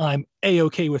fee. I'm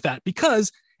A-okay with that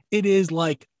because it is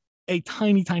like a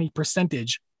tiny, tiny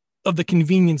percentage of the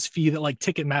convenience fee that like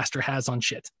Ticketmaster has on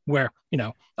shit, where,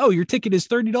 oh, your ticket is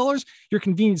 $30, your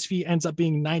convenience fee ends up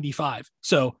being 95.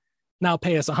 So now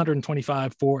pay us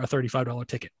 125 for a $35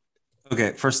 ticket.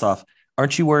 Okay, first off,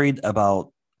 aren't you worried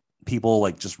about people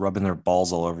like just rubbing their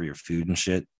balls all over your food and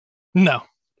shit? No,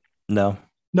 No,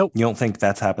 nope. you don't think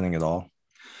that's happening at all?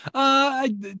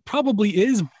 It probably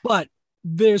is, but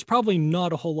there's probably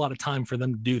not a whole lot of time for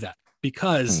them to do that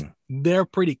because Hmm. they're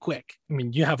pretty quick. I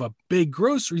mean, you have a big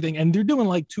grocery thing and they're doing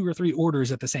like 2 or 3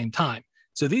 orders at the same time.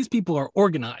 So these people are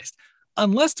organized.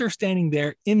 Unless they're standing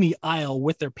there in the aisle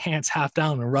with their pants half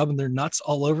down and rubbing their nuts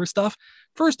all over stuff.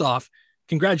 First off,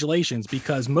 congratulations,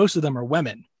 because most of them are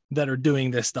women that are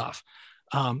doing this stuff.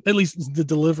 At least the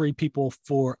delivery people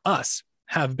for us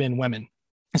have been women.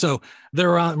 So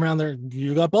they're around there.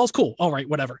 You got balls? Cool. All right,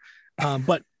 whatever.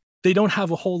 But they don't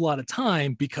have a whole lot of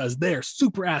time because they're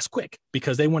super ass quick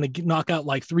because they want to knock out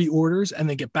like 3 orders and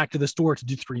then get back to the store to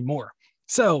do 3 more.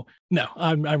 So no,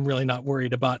 I'm really not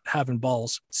worried about having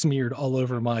balls smeared all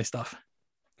over my stuff.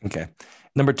 Okay.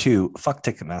 Number two, fuck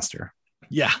Ticketmaster.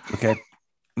 Yeah. Okay.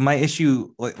 My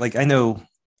issue, like I know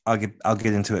I'll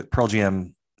get into it. Pearl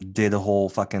Jam did a whole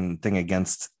fucking thing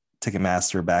against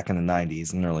Ticketmaster back in the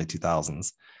 90s and early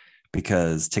 2000s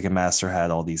because Ticketmaster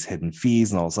had all these hidden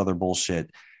fees and all this other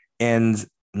bullshit. And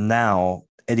now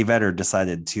Eddie Vedder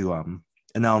decided to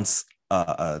announce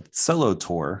a solo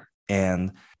tour,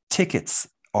 and tickets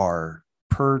are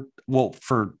and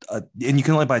you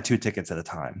can only buy 2 tickets at a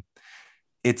time.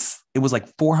 It was like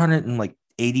 400 and like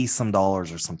 80 some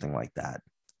dollars or something like that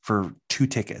for 2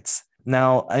 tickets.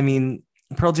 Now, I mean,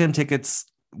 Pearl Jam tickets,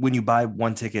 when you buy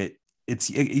one ticket, it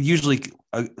usually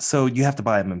so you have to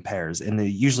buy them in pairs, and it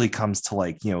usually comes to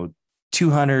like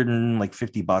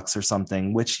 250 bucks or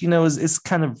something, which is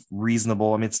kind of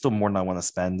reasonable. I mean, it's still more than I want to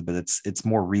spend, but it's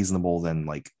more reasonable than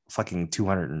like fucking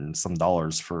 200 and some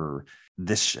dollars for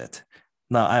this shit.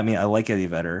 No, I mean, I like Eddie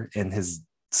Vedder, and his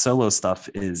solo stuff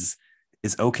is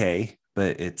okay,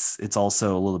 but it's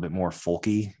also a little bit more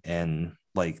folky, and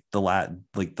like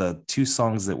the 2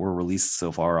 songs that were released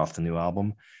so far off the new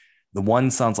album, the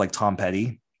one sounds like Tom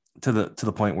Petty to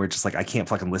the point where it's just like I can't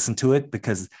fucking listen to it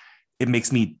because it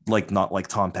makes me like not like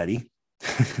Tom Petty.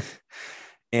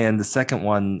 And the second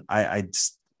one, I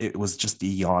just, it was just a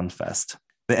yawn fest.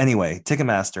 But anyway,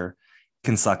 Ticketmaster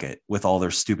can suck it with all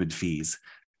their stupid fees.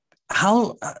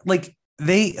 How like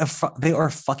they are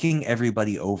fucking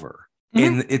everybody over, Mhm.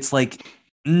 and it's like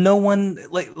no one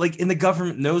like in the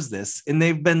government knows this, and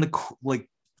they've been like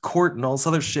court and all this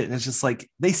other shit. And it's just like,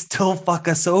 they still fuck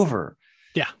us over.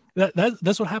 Yeah.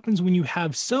 That's what happens when you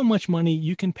have so much money,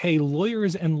 you can pay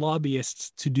lawyers and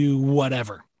lobbyists to do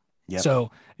whatever. Yep.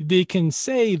 So they can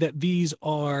say that these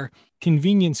are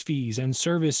convenience fees and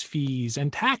service fees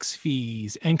and tax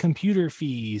fees and computer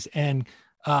fees and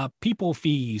people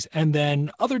fees and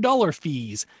then other dollar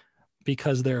fees,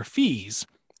 because they're fees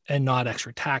and not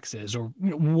extra taxes or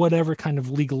whatever kind of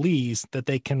legalese that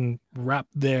they can wrap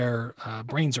their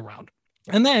brains around.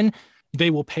 And then they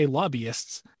will pay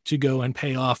lobbyists to go and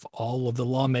pay off all of the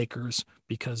lawmakers,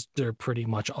 because they're pretty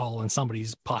much all in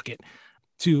somebody's pocket,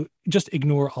 to just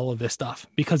ignore all of this stuff,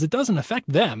 because it doesn't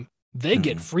affect them. They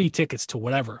get free tickets to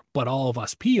whatever, but all of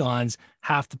us peons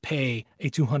have to pay a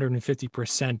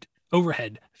 250%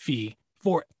 overhead fee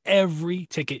for every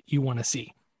ticket you want to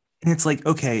see. And it's like,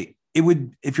 okay, it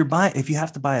would, if you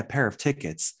have to buy a pair of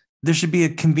tickets, there should be a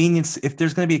convenience. If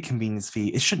there's going to be a convenience fee,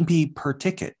 it shouldn't be per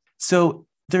ticket. So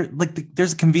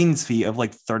there's a convenience fee of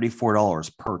like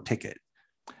 $34 per ticket.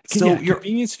 So your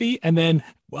convenience fee. And then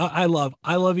I love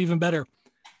even better,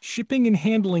 shipping and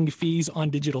handling fees on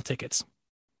digital tickets.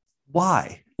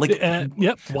 Why? Like,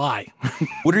 yep. Why?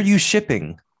 What are you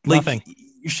shipping? Nothing. Like,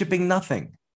 you're shipping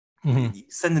nothing. Mm-hmm. You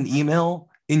send an email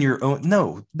in your own.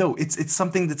 No, it's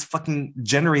something that's fucking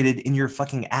generated in your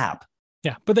fucking app.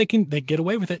 Yeah, but they get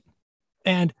away with it,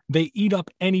 and they eat up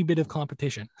any bit of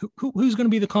competition. Who's going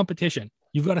to be the competition?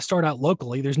 You've got to start out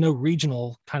locally. There's no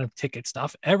regional kind of ticket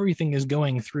stuff. Everything is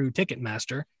going through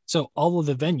Ticketmaster. So all of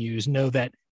the venues know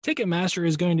that Ticketmaster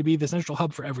is going to be the central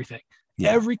hub for everything.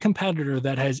 Yeah. Every competitor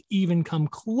that has even come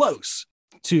close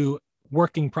to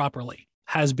working properly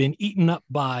has been eaten up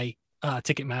by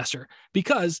Ticketmaster,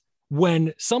 because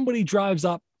when somebody drives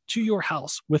up to your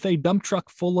house with a dump truck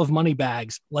full of money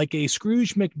bags, like a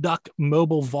Scrooge McDuck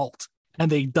mobile vault,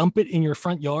 and they dump it in your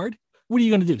front yard, what are you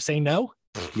going to do? Say no?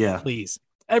 Yeah. Please.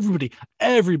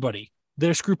 Everybody,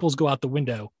 their scruples go out the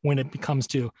window when it becomes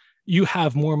to, you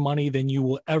have more money than you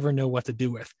will ever know what to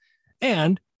do with.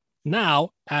 And now,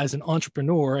 as an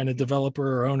entrepreneur and a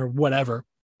developer or owner, whatever,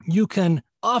 you can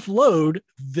offload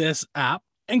this app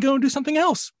and go and do something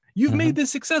else. You've made this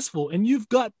successful, and you've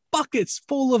got buckets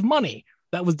full of money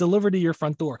that was delivered to your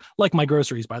front door, like my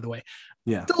groceries, by the way.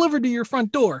 Yeah. Delivered to your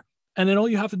front door. And then all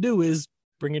you have to do is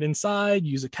bring it inside,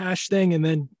 use a cash thing, and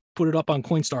then put it up on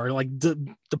Coinstar, like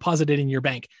deposit it in your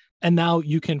bank. And now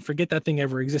you can forget that thing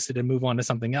ever existed and move on to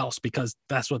something else, because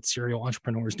that's what serial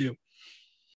entrepreneurs do.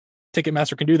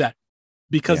 Ticketmaster can do that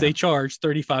because they charge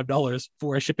 $35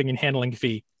 for a shipping and handling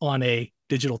fee on a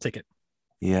digital ticket.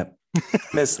 Yep.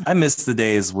 I miss the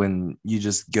days when you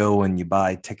just go and you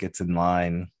buy tickets in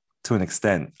line. To an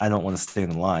extent, I don't want to stay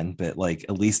in the line, but like,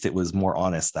 at least it was more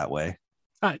honest that way.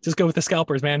 All right, just go with the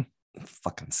scalpers, man.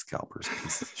 Fucking scalpers,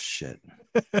 piece of shit.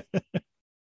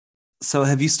 So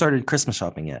have you started Christmas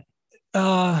shopping yet?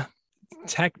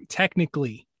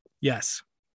 Technically, yes.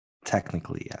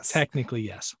 Technically,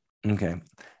 yes. Okay.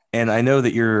 And I know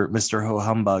that you're Mr. Ho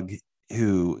Humbug,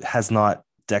 who has not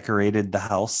decorated the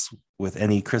house with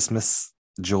any Christmas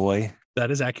joy. That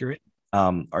is accurate.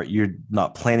 You're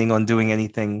not planning on doing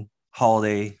anything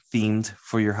holiday themed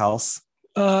for your house?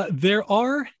 There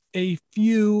are a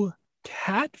few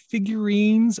cat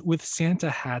figurines with Santa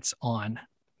hats on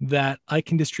that I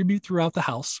can distribute throughout the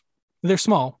house. They're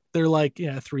small. They're like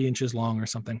 3 inches long or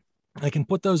something. I can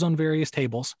put those on various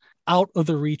tables out of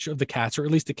the reach of the cats, or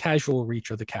at least the casual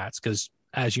reach of the cats, because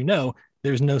as you know,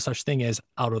 there's no such thing as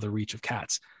out of the reach of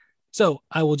cats. So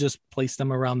I will just place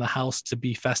them around the house to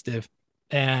be festive.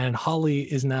 And Holly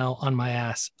is now on my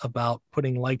ass about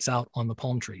putting lights out on the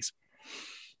palm trees.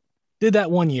 Did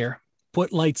that one year,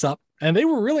 put lights up, and they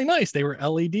were really nice. They were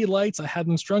LED lights. I had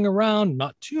them strung around,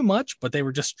 not too much, but they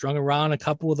were just strung around a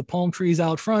couple of the palm trees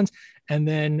out front. And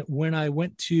then when I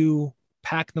went to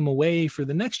pack them away for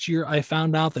the next year, I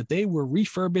found out that they were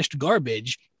refurbished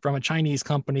garbage from a Chinese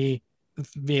company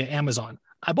via Amazon.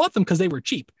 I bought them because they were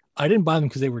cheap. I didn't buy them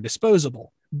because they were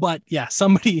disposable. But yeah,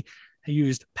 somebody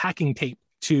used packing tape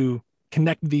to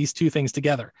connect these two things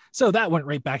together. So that went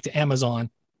right back to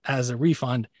Amazon as a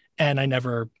refund. And I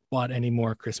never bought any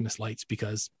more Christmas lights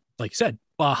because, like you said,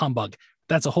 bah humbug.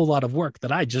 That's a whole lot of work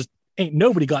that I just ain't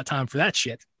nobody got time for that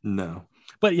shit. No.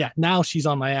 But yeah, now she's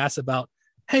on my ass about,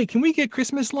 hey, can we get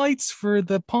Christmas lights for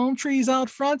the palm trees out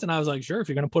front? And I was like, sure, if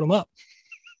you're going to put them up.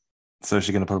 So is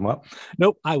she going to put them up?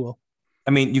 Nope, I will.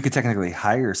 I mean, you could technically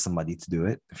hire somebody to do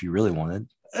it if you really wanted.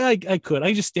 I could.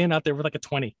 I just stand out there with like a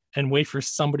 20 and wait for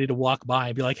somebody to walk by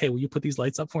and be like, hey, will you put these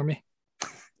lights up for me?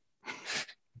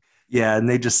 Yeah, and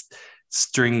they just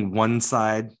string one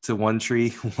side to one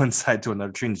tree, one side to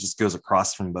another tree, and it just goes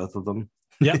across from both of them.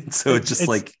 Yeah. So it's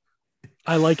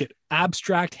I like it.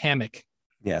 Abstract hammock.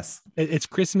 Yes. It's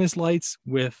Christmas lights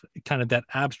with kind of that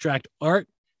abstract art.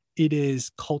 It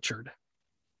is cultured.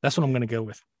 That's what I'm going to go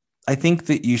with. I think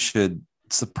that you should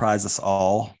surprise us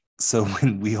all. So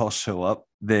when we all show up,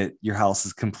 that your house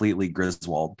is completely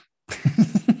Griswold.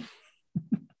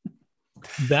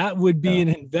 That would be Yeah. an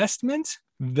investment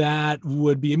that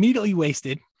would be immediately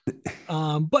wasted.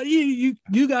 But you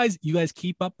guys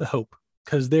keep up the hope,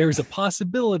 because there's a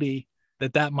possibility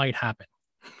that might happen.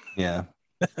 Yeah.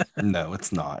 No,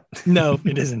 it's not. No,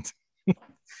 it isn't.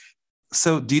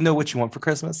 So do you know what you want for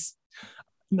Christmas?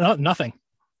 No, nothing.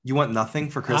 You want nothing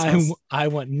for Christmas? I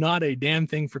want not a damn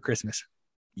thing for Christmas.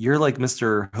 You're like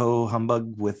Mr. Ho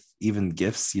Humbug with even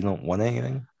gifts. You don't want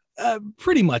anything?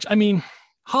 Pretty much. I mean,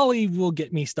 Holly will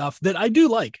get me stuff that I do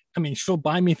like. I mean, she'll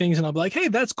buy me things and I'll be like, hey,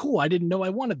 that's cool. I didn't know I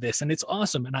wanted this and it's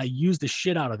awesome. And I use the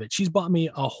shit out of it. She's bought me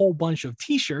a whole bunch of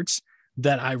t-shirts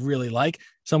that I really like.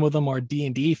 Some of them are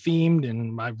D&D themed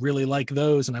and I really like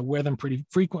those and I wear them pretty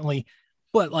frequently.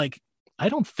 But like, I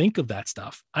don't think of that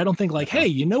stuff. I don't think like, hey,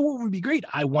 you know what would be great?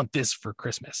 I want this for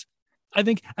Christmas. I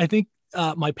think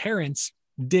my parents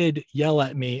did yell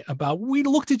at me about, we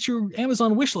looked at your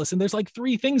Amazon wish list and there's like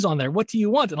 3 things on there. What do you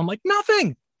want? And I'm like,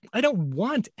 nothing. I don't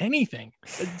want anything.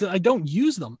 I don't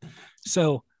use them.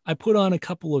 So I put on a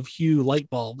couple of Hue light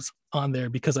bulbs on there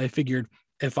because I figured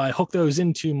if I hook those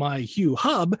into my Hue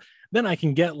hub, then I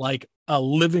can get like a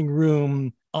living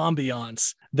room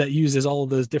ambiance that uses all of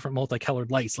those different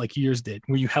multicolored lights like yours did,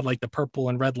 where you have like the purple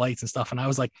and red lights and stuff. And I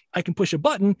was like, I can push a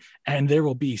button and there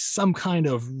will be some kind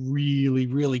of really,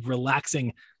 really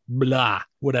relaxing blah,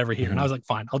 whatever here. And I was like,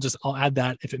 fine, I'll add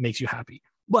that if it makes you happy.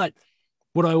 But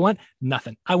what do I want?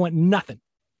 Nothing. I want nothing.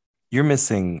 You're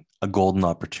missing a golden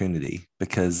opportunity,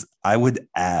 because I would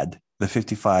add the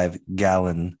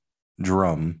 55-gallon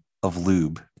drum of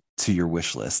lube to your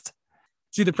wish list.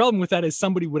 See, the problem with that is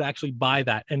somebody would actually buy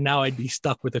that, and now I'd be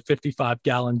stuck with a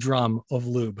 55-gallon drum of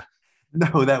lube.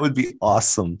 No, that would be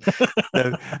awesome.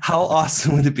 How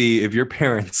awesome would it be if your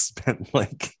parents spent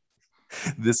like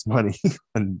this money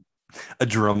on a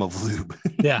drum of lube?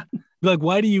 Yeah. Like,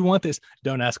 why do you want this?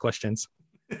 Don't ask questions.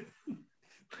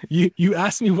 You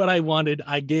asked me what I wanted.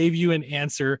 I gave you an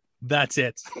answer. That's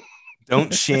it.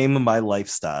 Don't shame my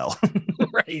lifestyle.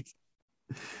 Right.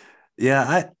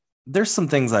 Yeah, there's some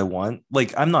things I want.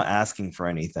 Like, I'm not asking for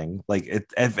anything. Like,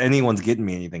 if anyone's getting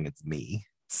me anything, it's me.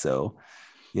 So,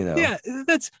 Yeah,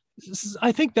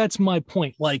 I think that's my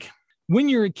point. Like, when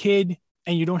you're a kid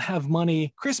and you don't have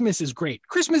money, Christmas is great.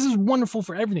 Christmas is wonderful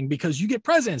for everything because you get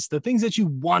presents, the things that you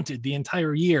wanted the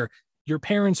entire year. Your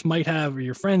parents might have, or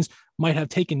your friends might have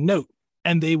taken note,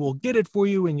 and they will get it for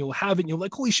you and you'll have it. And you're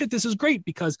like, holy shit, this is great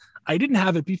because I didn't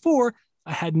have it before.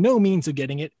 I had no means of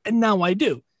getting it. And now I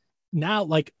do. Now,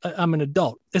 like, I'm an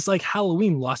adult. It's like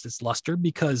Halloween lost its luster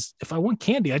because if I want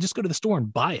candy, I just go to the store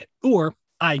and buy it, or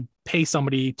I pay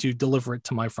somebody to deliver it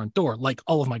to my front door, like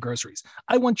all of my groceries.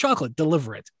 I want chocolate,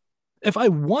 deliver it. If I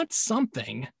want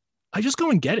something, I just go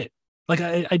and get it. Like,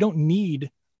 I don't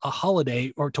need a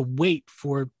holiday or to wait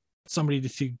for somebody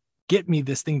to get me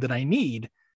this thing that I need.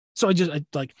 So I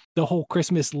like the whole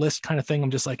Christmas list kind of thing.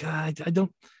 I'm just like, I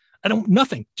don't,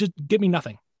 nothing. Just give me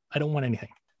nothing. I don't want anything.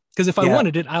 Because if I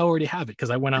wanted it, I already have it because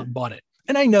I went out and bought it.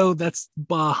 And I know that's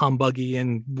bah humbuggy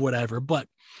and whatever, but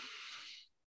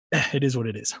it is what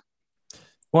it is.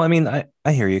 Well, I mean,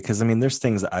 I hear you, because I mean, there's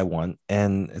things that I want,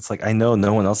 and it's like I know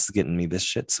no one else is getting me this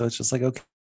shit, so it's just like, okay,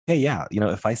 yeah,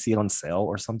 if I see it on sale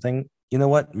or something, you know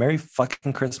what? Merry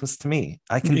fucking Christmas to me.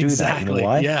 I can do that. You know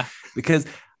why? Yeah. Because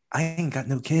I ain't got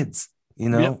no kids.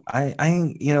 Yep. I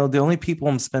ain't. The only people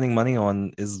I'm spending money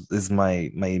on is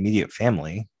my immediate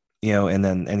family. And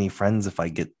then any friends if I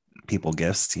get people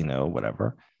gifts.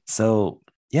 Whatever. So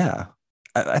yeah,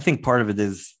 I think part of it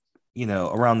is,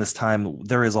 around this time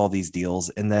there is all these deals,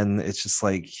 and then it's just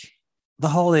like the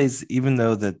holidays, even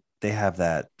though that they have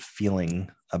that feeling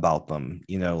about them,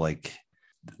 like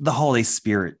the holiday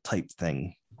spirit type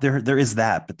thing, there is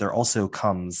that, but there also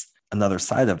comes another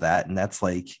side of that, and that's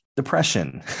like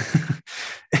depression.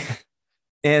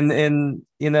 and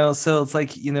so it's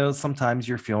like, sometimes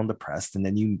you're feeling depressed, and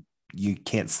then you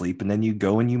can't sleep, and then you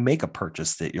go and you make a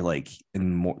purchase that you're like,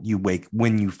 and you wake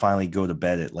when you finally go to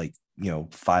bed at like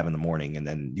 5 a.m, and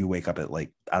then you wake up at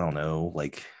like, I don't know,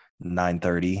 like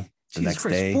 9:30 the next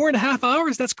day. 4.5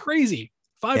 hours. That's crazy.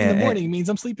 5 a.m. means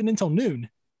I'm sleeping until noon.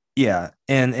 Yeah.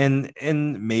 And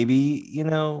maybe,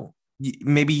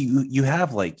 maybe you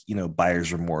have like,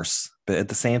 buyer's remorse, but at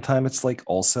the same time, it's like,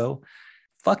 also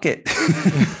fuck it.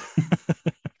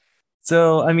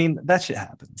 So, I mean, that shit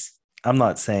happens. I'm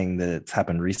not saying that it's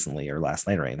happened recently or last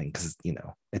night or anything, because,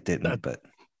 it didn't, but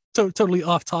Totally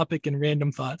off topic and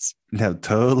random thoughts. No,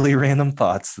 totally random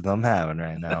thoughts that I'm having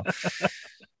right now.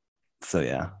 So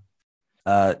yeah.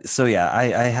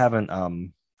 I haven't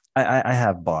I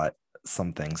have bought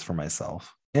some things for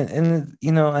myself. And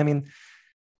you know, I mean,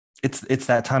 it's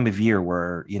that time of year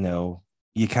where, you know,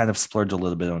 you kind of splurge a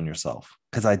little bit on yourself.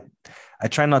 Because I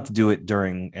try not to do it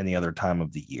during any other time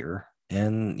of the year.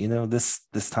 And you know, this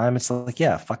time it's like,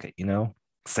 yeah, fuck it, you know.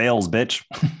 Sales, bitch.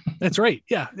 That's right.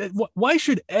 Yeah. Why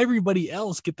should everybody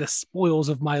else get the spoils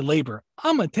of my labor?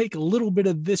 I'm going to take a little bit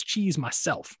of this cheese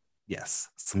myself. Yes,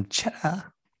 some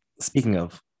cheddar. Speaking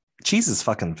of, cheese is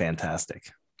fucking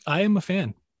fantastic. I am a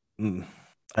fan. Mm.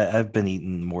 I've been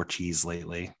eating more cheese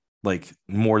lately, like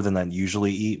more than I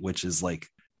usually eat, which is like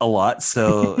a lot.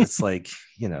 So it's like,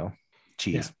 you know, Yeah.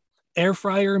 cheese. Air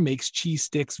fryer makes cheese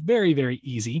sticks very, very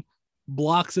easy.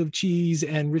 Blocks of cheese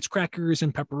and Ritz crackers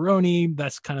and pepperoni.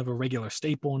 That's kind of a regular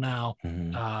staple now.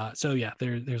 Mhm. So yeah,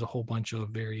 there's a whole bunch of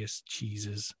various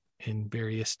cheeses in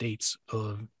various states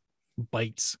of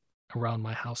bites around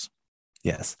my house.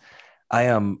 Yes.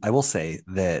 I will say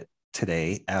that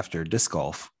today after disc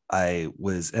golf, I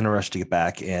was in a rush to get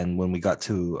back. And when we got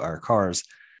to our cars,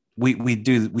 we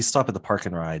stop at the park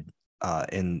and ride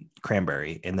in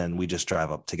Cranberry, and then we just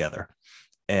drive up together.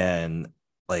 And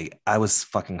like I was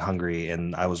fucking hungry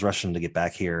and I was rushing to get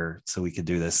back here so we could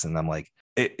do this. And I'm like,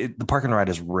 the park and ride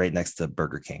is right next to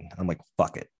Burger King. I'm like,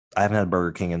 fuck it. I haven't had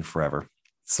Burger King in forever.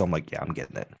 So I'm like, yeah, I'm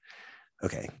getting it.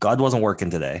 Okay. God wasn't working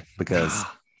today because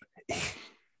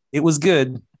it was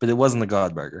good, but it wasn't a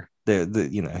God burger. The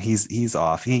you know, he's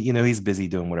off. He's busy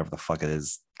doing whatever the fuck it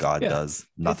is God Yeah, does.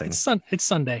 Nothing. it's Sunday. It's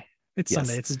Sunday.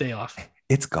 Yes. It's his day off.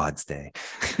 It's God's day.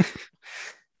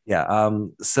 Yeah.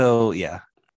 So yeah,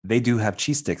 they do have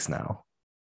cheese sticks now.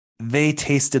 They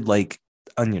tasted like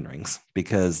onion rings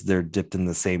because they're dipped in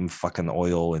the same fucking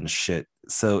oil and shit.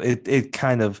 So it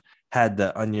kind of had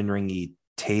the onion ringy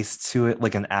taste to it,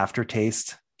 like an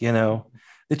aftertaste, you know.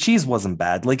 The cheese wasn't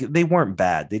bad. Like they weren't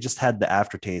bad. They just had the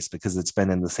aftertaste because it's been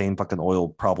in the same fucking oil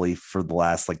probably for the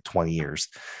last like 20 years.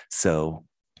 So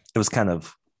it was kind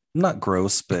of not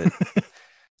gross, but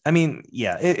I mean,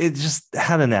 yeah, it just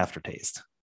had an aftertaste.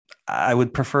 I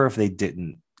would prefer if they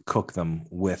didn't cook them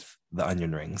with the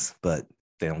onion rings, but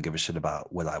they don't give a shit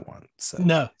about what I want. So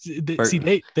No, see,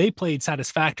 they played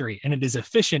satisfactory, and it is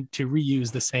efficient to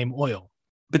reuse the same oil.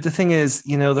 but the thing is,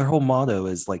 you know, their whole motto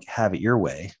is like have it your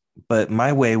way. But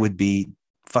my way would be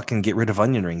fucking get rid of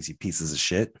onion rings, you pieces of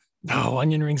shit. No,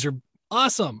 onion rings are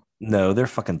awesome. No, they're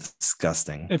fucking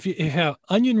disgusting. If you have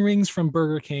onion rings from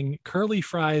Burger King, curly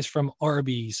fries from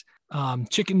Arby's,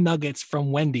 chicken nuggets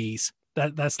from Wendy's,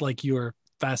 that's like your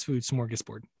fast food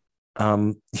smorgasbord.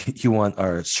 You want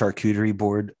our charcuterie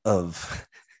board of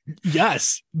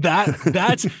Yes,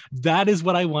 that is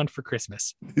what I want for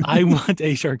Christmas. I want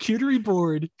a charcuterie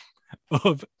board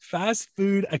of fast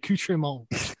food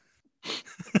accoutrements.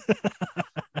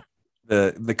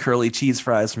 the curly cheese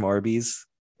fries from Arby's.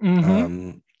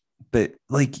 Mm-hmm. But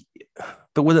like,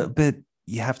 but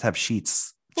you have to have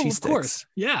sheets, Well, cheese of sticks. course,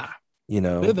 yeah, You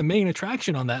they're know, the main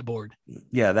attraction on that board.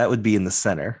 yeah, that would be in the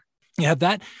center. You have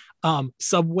that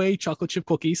Subway chocolate chip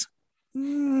cookies.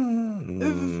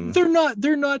 Mm.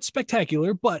 They're not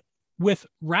spectacular, but with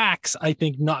racks, I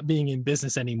think not being in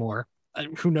business anymore.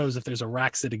 Who knows if there's a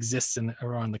racks that exists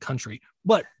around the country?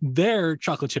 But their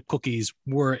chocolate chip cookies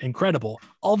were incredible.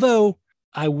 Although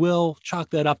I will chalk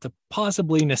that up to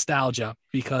possibly nostalgia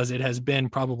because it has been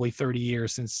probably 30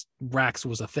 years since racks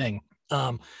was a thing.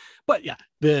 But yeah,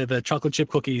 the chocolate chip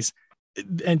cookies,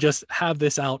 and just have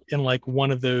this out in like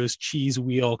one of those cheese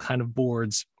wheel kind of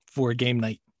boards for game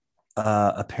night.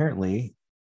 Apparently,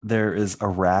 there is a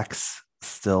Rax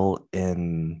still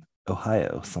in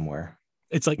Ohio somewhere.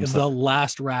 It's like the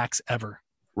last racks ever.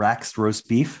 Rax roast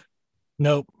beef?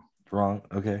 Nope. Wrong.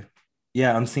 Okay.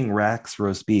 Yeah, I'm seeing Rax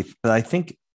roast beef, but I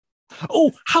think.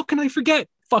 Oh, how can I forget?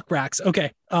 Fuck racks.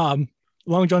 Okay. Long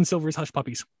John Silver's Hush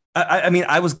Puppies. I mean,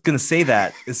 I was gonna say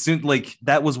that as soon like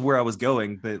that was where I was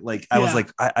going, but like I was like,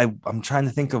 I'm trying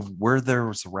to think of where there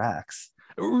was Rax.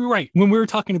 Right. When we were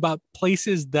talking about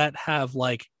places that have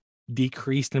like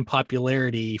decreased in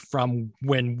popularity from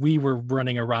when we were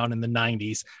running around in the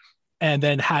 90s and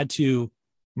then had to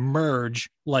merge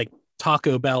like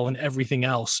Taco Bell and everything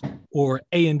else, or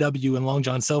A&W and Long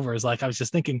John Silver's. Like I was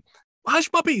just thinking, Hush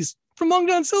Puppies from Long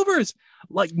John Silver's.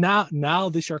 Like now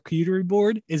the charcuterie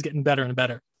board is getting better and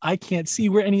better. I can't see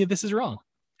where any of this is wrong.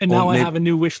 And now I have a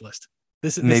new wish list.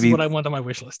 This is what I want on my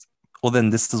wish list. Well, then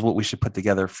this is what we should put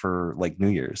together for like New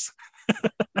Year's.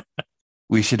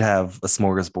 We should have a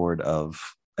smorgasbord of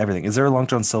everything. Is there a Long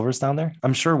John Silver's down there?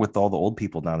 I'm sure with all the old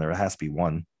people down there, it has to be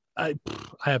one. I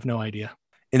have no idea.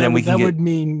 And then we can that get, would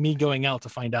mean me going out to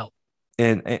find out.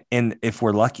 and if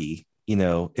we're lucky,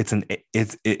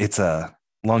 it's a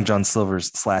Long John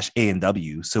Silver's /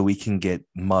 A&W, so we can get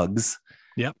mugs.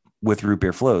 Yep. With root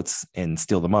beer floats and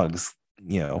steal the mugs.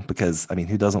 Because I mean,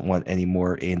 who doesn't want any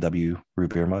more A&W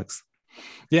root beer mugs?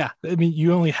 Yeah, I mean,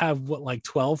 you only have what, like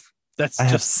 12? I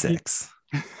have 6.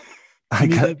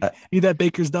 You need that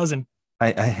baker's dozen.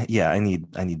 I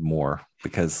need more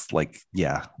because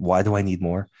why do I need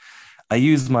more? I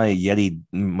use my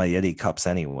Yeti cups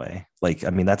anyway. Like, I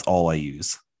mean, that's all I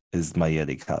use is my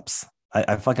Yeti cups.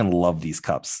 I fucking love these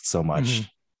cups so much.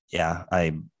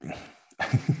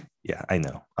 Mm-hmm. Yeah, I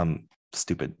know I'm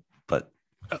stupid, but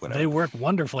whatever. They work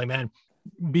wonderfully, man.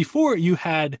 Before you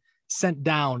had sent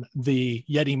down the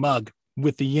Yeti mug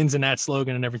with the Yins and That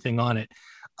slogan and everything on it,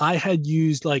 I had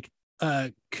used like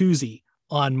a koozie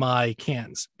on my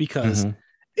cans because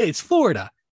it's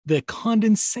Florida. The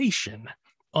condensation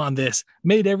on this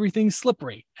made everything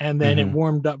slippery, and then it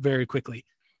warmed up very quickly.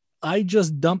 I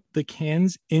just dumped the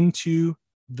cans into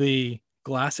the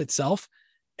glass itself,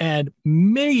 and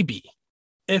maybe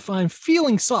if I'm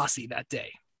feeling saucy that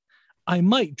day, I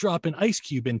might drop an ice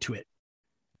cube into it.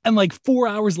 And like 4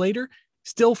 hours later,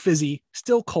 still fizzy,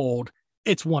 still cold.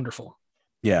 It's wonderful.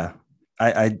 Yeah.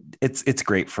 It's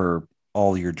great for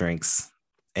all your drinks,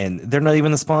 and they're not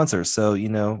even the sponsor. So,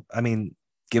 I mean,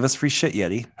 give us free shit,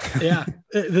 Yeti. Yeah.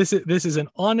 This is an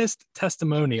honest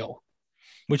testimonial,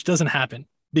 which doesn't happen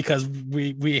because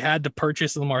we had to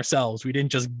purchase them ourselves. We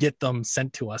didn't just get them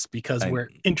sent to us because we're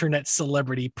internet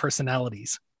celebrity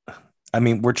personalities. I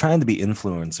mean, we're trying to be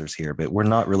influencers here, but we're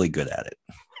not really good at it.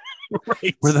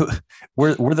 Right.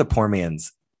 We're the poor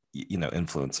man's,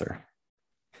 influencer.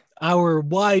 Our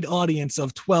wide audience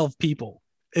of 12 people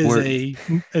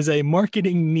is a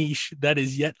marketing niche that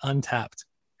is yet untapped.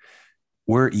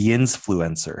 We're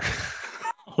Yinzfluencer.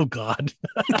 Oh God.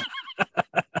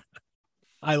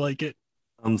 I like it.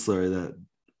 I'm sorry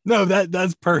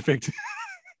that's perfect.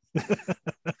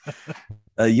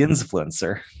 A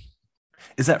Yinzfluencer.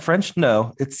 Is that French?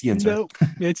 No, it's Yinzer. No,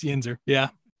 it's Yinzer. Yeah.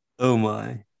 Oh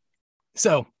my.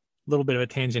 So a little bit of a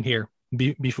tangent here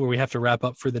before we have to wrap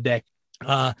up for the day.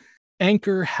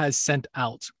 Anchor has sent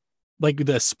out like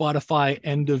the Spotify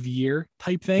end of year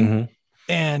type thing.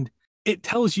 And it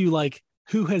tells you like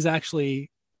who has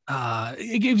actually,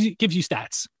 it gives you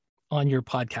stats on your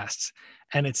podcasts.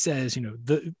 And it says,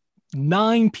 the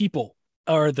 9 people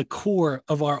are the core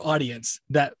of our audience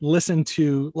that listen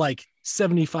to like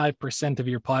 75% of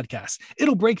your podcast.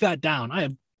 It'll break that down. I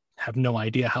have no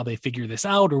idea how they figure this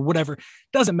out or whatever.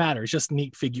 Doesn't matter. It's just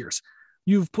neat figures.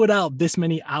 You've put out this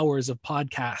many hours of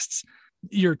podcasts.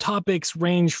 Your topics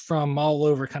range from all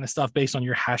over kind of stuff based on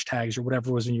your hashtags or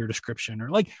whatever was in your description, or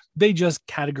like they just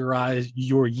categorize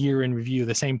your year in review,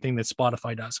 the same thing that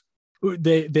Spotify does.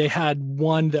 They had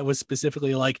one that was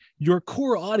specifically like your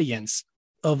core audience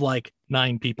of like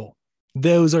 9 people.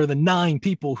 Those are the 9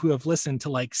 people who have listened to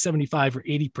like 75 or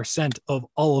 80% of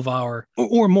all of our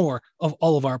or more of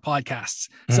all of our podcasts.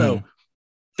 So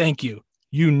thank you.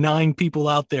 You 9 people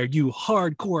out there, you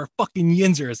hardcore fucking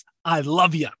Yinzers. I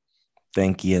love you.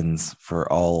 Thank Yins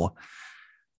for all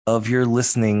of your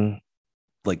listening,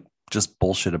 like just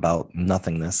bullshit about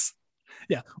nothingness.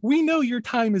 Yeah, we know your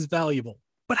time is valuable,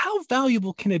 but how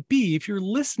valuable can it be if you're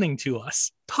listening to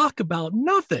us talk about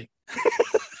nothing?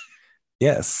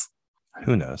 Yes.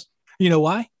 Who knows? You know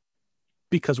why?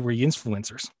 Because we're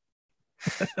Yinzfluencers.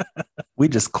 We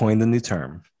just coined a new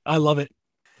term. I love it.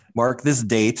 Mark this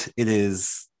date. It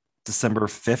is December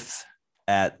 5th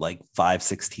at like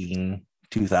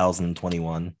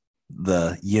 5/16/2021.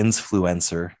 The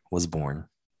Yinzfluencer was born.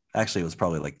 Actually, it was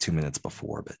probably like 2 minutes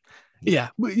before, but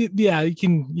yeah. You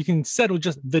can settle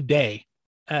just the day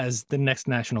as the next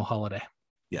national holiday.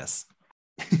 Yes.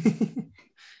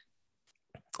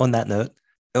 On that note,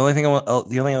 the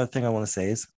only other thing I want to say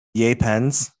is yay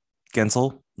Pens,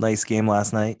 Gensel, nice game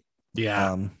last night.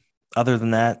 Yeah. Other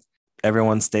than that,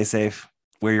 everyone stay safe.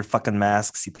 Wear your fucking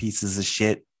masks, you pieces of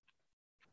shit.